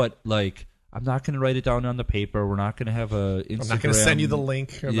ass, but like, I'm not going to write it down on the paper. We're not going to have a Instagram. I'm not going to send you the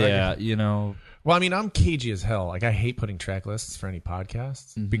link. Yeah, Well, I mean, I'm cagey as hell. Like, I hate putting track lists for any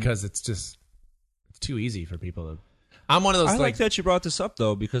podcasts because it's too easy for people to. I'm one of those. I like that you brought this up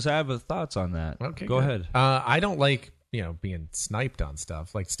though, because I have thoughts on that. Okay, go ahead. I don't like being sniped on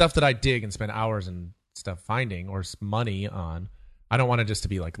stuff, like stuff that I dig and spend hours and stuff finding or money on. I don't want it just to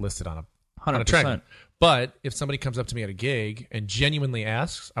be like listed on a on a track. But if somebody comes up to me at a gig and genuinely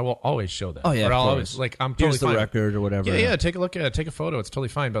asks, I will always show them. Oh yeah, or I'll always I'm totally here's the fine. record or whatever. Yeah, take a look at it, take a photo. It's totally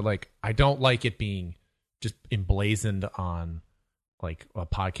fine. But like, I don't like it being just emblazoned on like a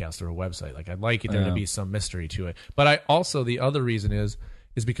podcast or a website. Like, I'd like there to be some mystery to it. But I also, the other reason is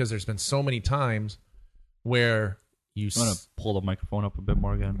because there's been so many times where you want to pull the microphone up a bit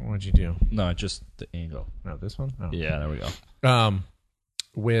more again? What'd you do? No, just the angle. No, this one. Oh. Yeah, there we go.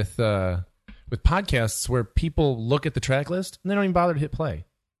 With podcasts where people look at the track list and they don't even bother to hit play.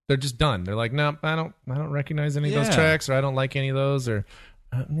 They're just done. They're like, no, I don't recognize any of those tracks, or I don't like any of those, or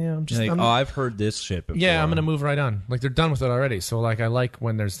I'm just like, I've heard this shit before. Yeah, I'm gonna move right on. Like, they're done with it already. So like, I like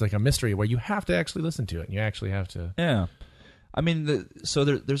when there's like a mystery where you have to actually listen to it and you actually have to. Yeah, I mean, so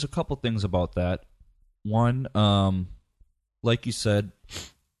there's a couple things about that. One, like you said,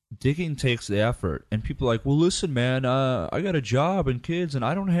 digging takes the effort, and people are like, well, listen, man, I got a job and kids, and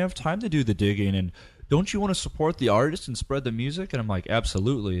I don't have time to do the digging, and don't you want to support the artist and spread the music? And I'm like,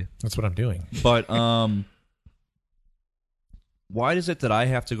 absolutely. That's what I'm doing. But why is it that I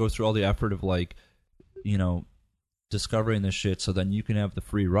have to go through all the effort of, like, you know, discovering this shit so then you can have the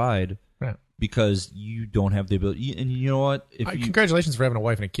free ride? Right. Because you don't have the ability. And you know what? Congratulations for having a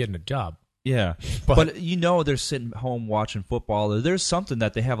wife and a kid and a job. Yeah, but you know, they're sitting home watching football. Or there's something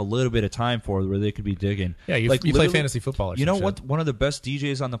that they have a little bit of time for where they could be digging. Yeah, you play fantasy football. Or you know what? One of the best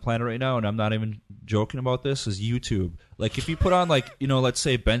DJs on the planet right now, and I'm not even joking about this, is YouTube. Like, if you put on, like, you know, let's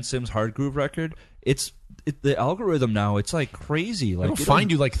say Ben Sims' Hard Groove record, the algorithm now, it's like crazy. Like, it'll find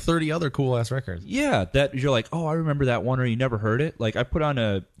you like 30 other cool ass records. Yeah, that you're like, oh, I remember that one, or you never heard it. Like, I put on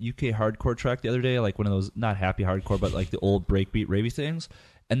a UK hardcore track the other day, like one of those, not happy hardcore, but like the old breakbeat ravey things.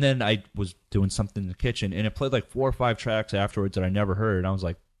 And then I was doing something in the kitchen, and it played like 4 or 5 tracks afterwards that I never heard. And I was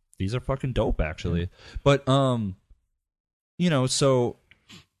like, these are fucking dope, actually. But, you know, so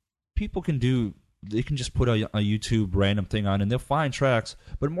people they can just put a YouTube random thing on, and they'll find tracks.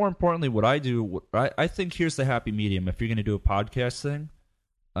 But more importantly, what I do, I think here's the happy medium. If you're going to do a podcast thing,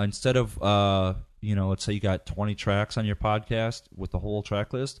 instead of, you know, let's say you got 20 tracks on your podcast with the whole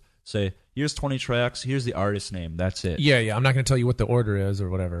track list, say, here's 20 tracks, here's the artist name, that's it. Yeah, I'm not going to tell you what the order is or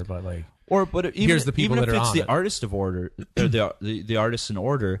whatever, but like, here's the people that are on it. Even if it's the artist of order, or the artist in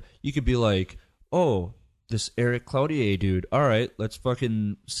order, you could be like, oh, this Eric Cloutier dude, all right, let's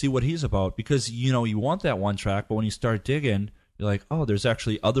fucking see what he's about, because you know you want that one track, but when you start digging, you're like, oh, there's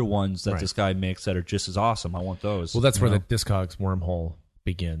actually other ones that this guy makes that are just as awesome. I want those. Well, that's where the Discogs wormhole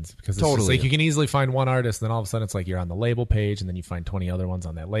begins, because it's just like you can easily find one artist, and then all of a sudden it's like you're on the label page, and then you find 20 other ones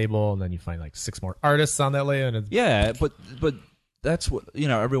on that label, and then you find like 6 more artists on that label. And yeah, but that's what, you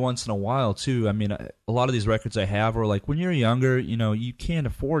know, every once in a while too. I mean, a lot of these records I have are like, when you're younger, you know, you can't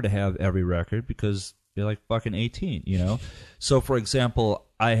afford to have every record because you're like fucking 18, you know. So for example,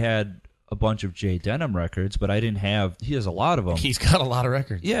 I had a bunch of Jay Denham records, but I didn't have. He has a lot of them. He's got a lot of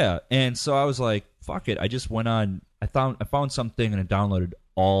records. Yeah, and so I was like, fuck it. I just went on. I found something and I downloaded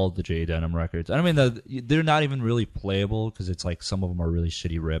all the Jay Denham records. I mean, they're not even really playable because it's like some of them are really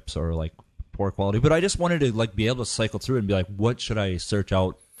shitty rips or like poor quality. But I just wanted to like be able to cycle through and be like, what should I search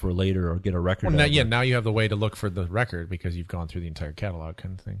out for later or get a record? Well, now you have the way to look for the record because you've gone through the entire catalog,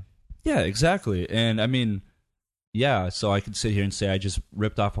 kind of thing. Yeah, exactly. And I mean, yeah, so I could sit here and say I just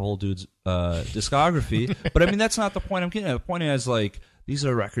ripped off a whole dude's discography. But I mean, that's not the point I'm getting at. The point is, like, these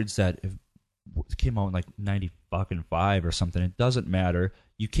are records that came out in like 95 or something. It doesn't matter.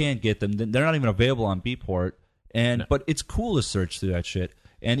 You can't get them. They're not even available on Beatport. But it's cool to search through that shit.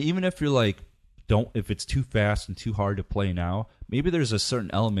 And even if you're like, if it's too fast and too hard to play now, maybe there's a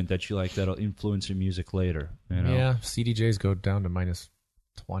certain element that you like that'll influence your music later. You know? Yeah, CDJs go down to minus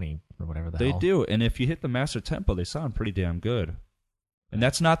 20 or whatever the hell. They do, and if you hit the master tempo, they sound pretty damn good. And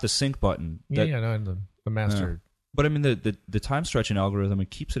that's not the sync button. The master. But I mean, the time stretching algorithm,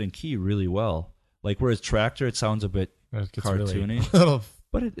 it keeps it in key really well. Like, whereas Tractor, it sounds a bit cartoony. Really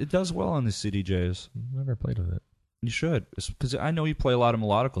but it does well on the CDJs. I've never played with it. You should, because I know you play a lot of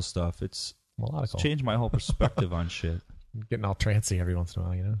melodical stuff. It's changed my whole perspective on shit. I'm getting all trancy every once in a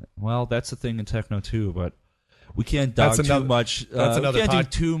while, you know? Well, that's the thing in techno, too, but we can't too much. We can't do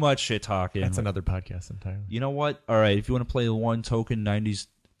too much shit talking. That's another podcast entirely. You know what? All right, if you want to play one token 90s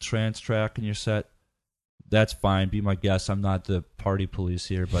trance track in your set, that's fine. Be my guest. I'm not the party police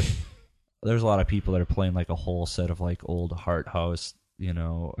here, but there's a lot of people that are playing like a whole set of like old Heart House, you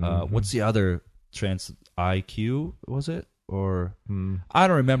know. What's the other trance? IQ, was it? Or I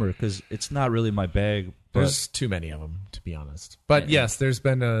don't remember because it's not really my bag. There's too many of them, to be honest. But yes, there's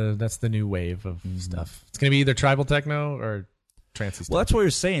been that's the new wave of stuff. It's going to be either tribal techno or trancy stuff. Well, that's what you're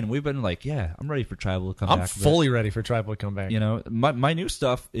saying. We've been like, yeah, I'm ready for Tribal to come back. I'm fully ready for Tribal to come back. You know, my new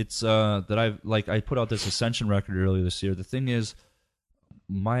stuff, it's that I put out this Ascension record earlier this year. The thing is,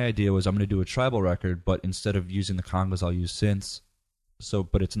 my idea was I'm going to do a Tribal record, but instead of using the congas, I'll use synths. So,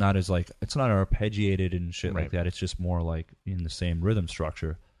 but it's not as like, it's not arpeggiated and shit like that. It's just more like in the same rhythm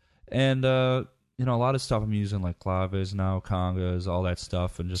structure. And, you know, a lot of stuff I'm using like claves now, congas, all that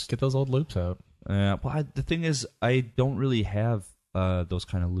stuff. And just get those old loops out. Well, the thing is, I don't really have those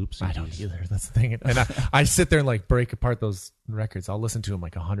kind of loops. I don't either. That's the thing. And I sit there and like break apart those records. I'll listen to them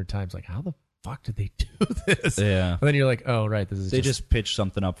like 100 times. Like, how the fuck did they do this? Yeah. And then you're like, oh, right. This is they just pitched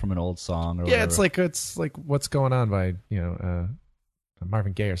something up from an old song. Or whatever. It's like What's Going On by, you know,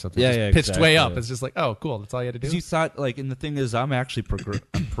 Marvin Gaye or something. Yeah, pitched exactly. Way up. It's just like, oh, cool. That's all you had to do. You thought like, and the thing is, I'm actually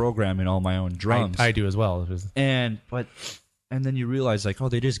I'm programming all my own drums. I do as well. And then you realize like, oh,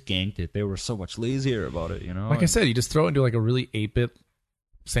 they just ganked it. They were so much lazier about it, you know. Like I said, you just throw it into like a really 8-bit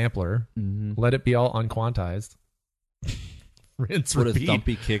sampler, let it be all unquantized, rinse, put repeat. a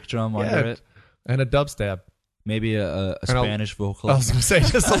thumpy kick drum under it, and a dubstep. Maybe a Spanish vocal. I was gonna say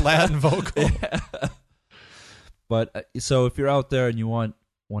just a Latin vocal. Yeah. But so if you're out there and you want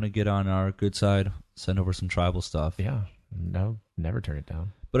to get on our good side, send over some Tribal stuff. Yeah, no, never turn it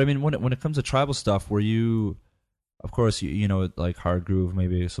down. But I mean, when it comes to Tribal stuff, were you, of course, you know, like hard groove,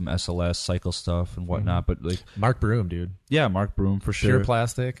 maybe some SLS cycle stuff and whatnot. But like Mark Broom, dude. Yeah, Mark Broom for sure. Pure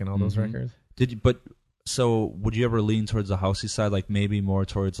Plastic and all those records. Did you? But so would you ever lean towards the housey side, like maybe more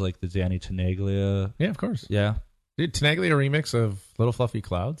towards like the Danny Tenaglia? Yeah, of course. Yeah, dude, Tenaglia remix of Little Fluffy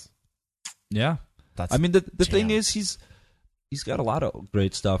Clouds. Yeah. I mean, the thing is, he's got a lot of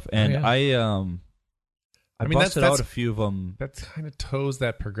great stuff, and I busted out a few of them. That kind of toes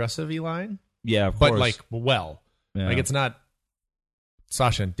that progressive-y line. Yeah, of course. But like, like it's not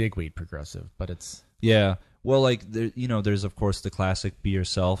Sasha and Digweed progressive, but it's Well, like there's of course the classic "Be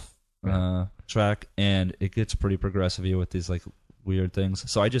Yourself" track, and it gets pretty progressive with these like weird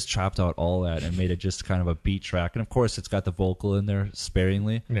things. So I just chopped out all that and made it just kind of a beat track, and of course it's got the vocal in there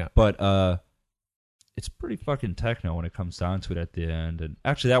sparingly. Yeah, but it's pretty fucking techno when it comes down to it at the end. And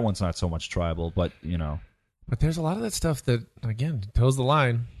actually, that one's not so much Tribal, but you know. But there's a lot of that stuff that, again, toes the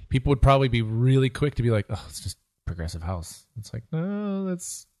line. People would probably be really quick to be like, oh, it's just progressive house. It's like, no,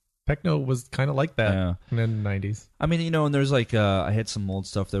 that's... Techno was kind of like that in the 90s. I mean, you know, and there's like, I had some old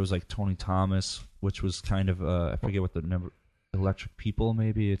stuff. There was like Tony Thomas, which was kind of, I forget what the number... Electric People,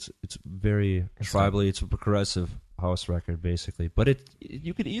 maybe. It's very tribally. It's a progressive house record, basically. But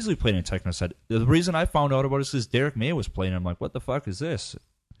you could easily play it in a techno set. The reason I found out about it is because Derek May was playing it. I'm like, what the fuck is this?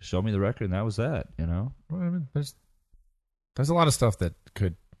 Show me the record, and that was that, you know? Well, I mean, there's a lot of stuff that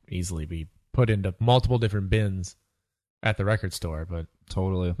could easily be put into multiple different bins at the record store, but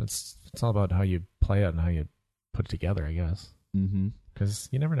totally, it's all about how you play it and how you put it together, I guess. Because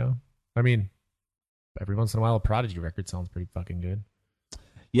you never know. I mean, every once in a while, a Prodigy record sounds pretty fucking good.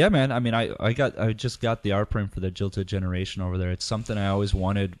 Yeah, man. I mean, I just got the art print for the Jilted Generation over there. It's something I always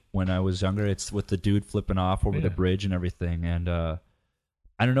wanted when I was younger. It's with the dude flipping off over the bridge and everything. And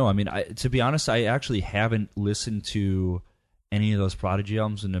I don't know. I mean, to be honest, I actually haven't listened to any of those Prodigy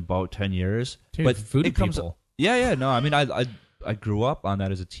albums in about 10 years. Dude, but Voodoo People. Yeah. No, I mean, I grew up on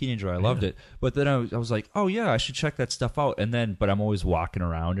that as a teenager. I loved it. But then I was like, oh, yeah, I should check that stuff out. And then, but I'm always walking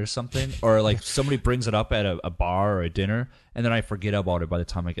around or something. Or like somebody brings it up at a bar or a dinner, and then I forget about it by the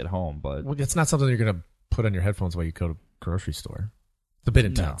time I get home. But it's not something you're going to put on your headphones while you go to grocery store. It's a bit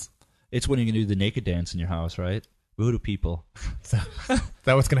intense. No. It's when you can do the naked dance in your house, right? Voodoo People. Is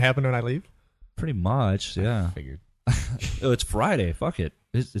that what's going to happen when I leave? Pretty much, yeah. I figured. Oh, it's Friday. Fuck it.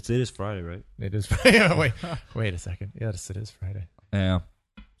 It is Friday, right? It is Friday. Wait a second. Yes, it is Friday. Yeah.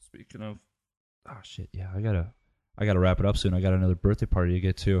 Speaking of, shit. Yeah, I gotta wrap it up soon. I got another birthday party to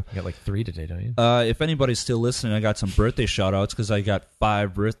get to. You got like 3 today, don't you? If anybody's still listening, I got some birthday shout outs because I got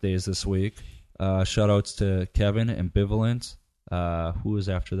 5 birthdays this week. Shout outs to Kevin, Ambivalent. Who was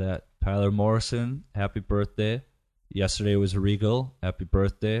after that? Tyler Morrison. Happy birthday. Yesterday was Regal. Happy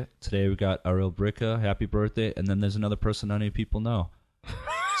birthday. Today we got Ariel Bricka. Happy birthday. And then there's another person none of you people know.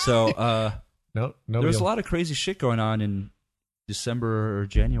 So no, there's a lot of crazy shit going on in December or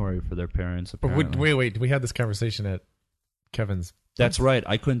January for their parents. Apparently. Wait. We had this conversation at Kevin's. That's right.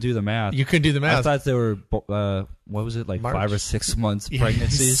 I couldn't do the math. You couldn't do the math. I thought they were, what was it, like March? 5 or 6 months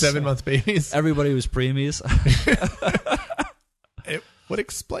pregnancies? 7 months babies. Everybody was preemies. It would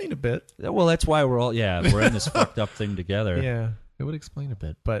explain a bit. Well, that's why we're in this fucked up thing together. Yeah, it would explain a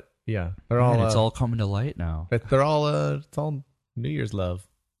bit. But yeah, it's all coming to light now. They're all, it's all New Year's love.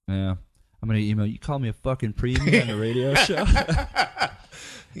 Yeah. I'm going to email you. Call me a fucking preemie on the radio show.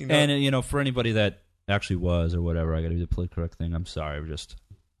 And, for anybody that Actually was or whatever. I got to do the politically correct thing. I'm sorry. I'm just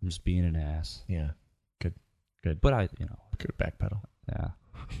being an ass. Yeah. Good. But Good backpedal. yeah,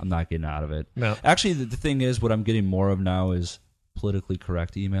 I'm not getting out of it. No. Actually, the thing is, what I'm getting more of now is politically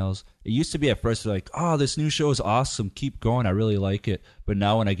correct emails. It used to be at first like, oh, this new show is awesome. Keep going. I really like it. But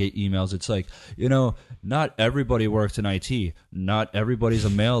now when I get emails, it's like, not everybody works in IT. Not everybody's a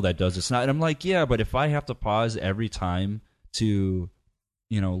male that does this. And I'm like, yeah, but if I have to pause every time to,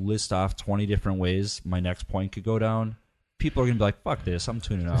 list off 20 different ways my next point could go down, people are going to be like, fuck this. I'm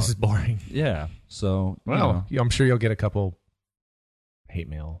tuning out. This is boring. Yeah. So, Well, I'm sure you'll get a couple hate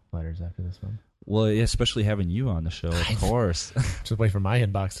mail letters after this one. Well, yeah, especially having you on the show, of course. Just wait for my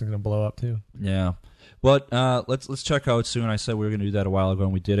inbox. It's going to blow up, too. Yeah. But let's check out soon. I said we were going to do that a while ago,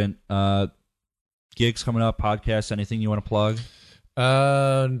 and we didn't. Gigs coming up, podcasts, anything you want to plug?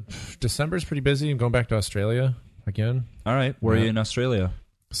 December's pretty busy. I'm going back to Australia again. All right. Where are you in Australia?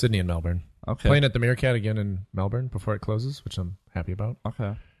 Sydney and Melbourne. Okay. Playing at the Meerkat again in Melbourne before it closes, which I'm happy about.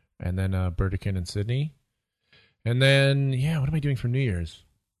 Okay. And then Burdekin in Sydney. And then, what am I doing for New Year's?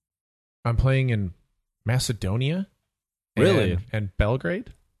 I'm playing in Macedonia. Really? And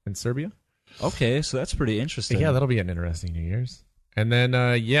Belgrade in Serbia. Okay, so that's pretty interesting. Yeah, that'll be an interesting New Year's. And then,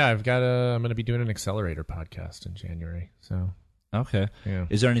 I'm going to be doing an Accelerator podcast in January. So, okay. Yeah.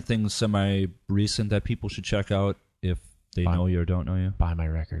 Is there anything semi-recent that people should check out if they know you or don't know you? Buy my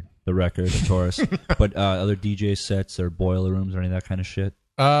record. The record, of course. But other DJ sets or boiler rooms or any of that kind of shit?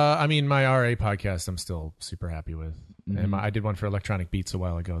 My RA podcast I'm still super happy with. Mm-hmm. And I did one for Electronic Beats a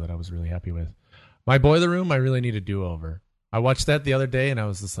while ago that I was really happy with. My boiler room, I really need a do-over. I watched that the other day and I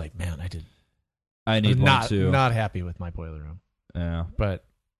was just like, man, I need one too. Not happy with my boiler room. Yeah.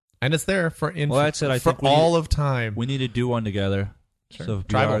 And it's there for that's it. I for think all of time. We need to do one together. Sure. So if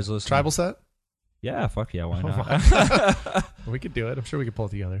BR is listening. Tribal set? Yeah, fuck yeah, why not? We could do it. I'm sure we could pull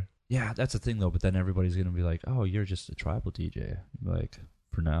it together. Yeah, that's the thing though. But then everybody's gonna be like, "Oh, you're just a tribal DJ." Like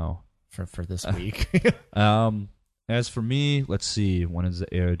for now, for this week. As for me, let's see. When is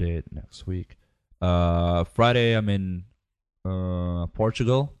the air date next week? Friday, I'm in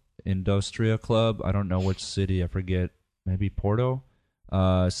Portugal, Industria Club. I don't know which city. I forget. Maybe Porto.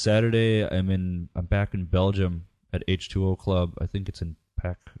 Saturday, I'm back in Belgium at H2O Club. I think it's in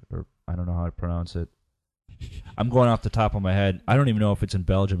Peck, or I don't know how to pronounce it. I'm going off the top of my head. I don't even know if it's in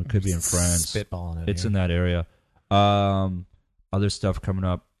Belgium. It could be in France. Spitballing it. It's in that area. Other stuff coming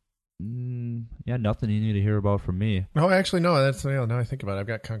up. Nothing you need to hear about from me. No, actually, no. That's now I think about it. I've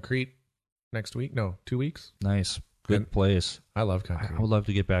got Concrete next week. No, 2 weeks. Nice. Good place. I love Concrete. I would love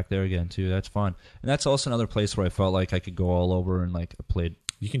to get back there again, too. That's fun. And that's also another place where I felt like I could go all over and like I played.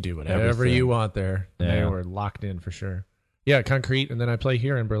 You can do whatever everything you want there. Yeah. They were locked in for sure. Yeah, Concrete. And then I play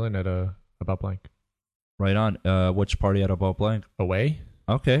here in Berlin at About Blank. Right on. Which party at About Blank? Away.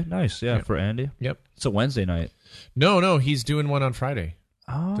 Okay, nice. Yeah, for Andy. Yep. It's a Wednesday night. No, he's doing one on Friday.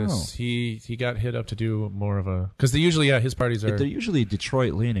 Oh. He got hit up to do more of a... Because they usually, his parties are... They're usually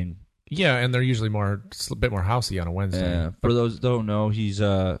Detroit leaning. Yeah, and they're usually a bit more housey on a Wednesday. Yeah. For those who don't know, he's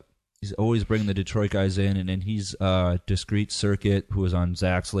always bringing the Detroit guys in, and then he's Discreet Circuit, who was on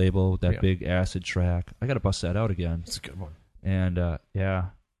Zach's label, that big acid track. I got to bust that out again. It's a good one. And, yeah.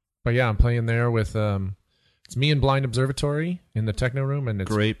 But yeah, I'm playing there with... it's me and Blind Observatory in the techno room. And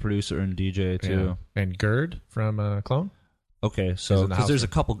it's great producer and DJ, too. Yeah. And Gerd from Clone. Okay, so because there's a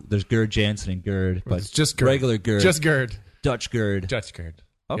couple, there's Gerd Jansen and Gerd, but it's just Gerd. Regular Gerd, just Gerd, Dutch Gerd.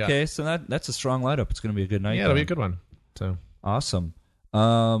 Okay, so that's a strong lineup. It's going to be a good night. Yeah, it'll be a good one. So awesome.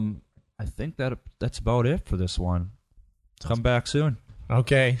 I think that's about it for this one. Come back soon.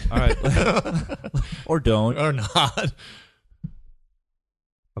 Okay. All right. Or don't. Or not.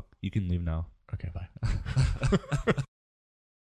 You can leave now. Okay, bye.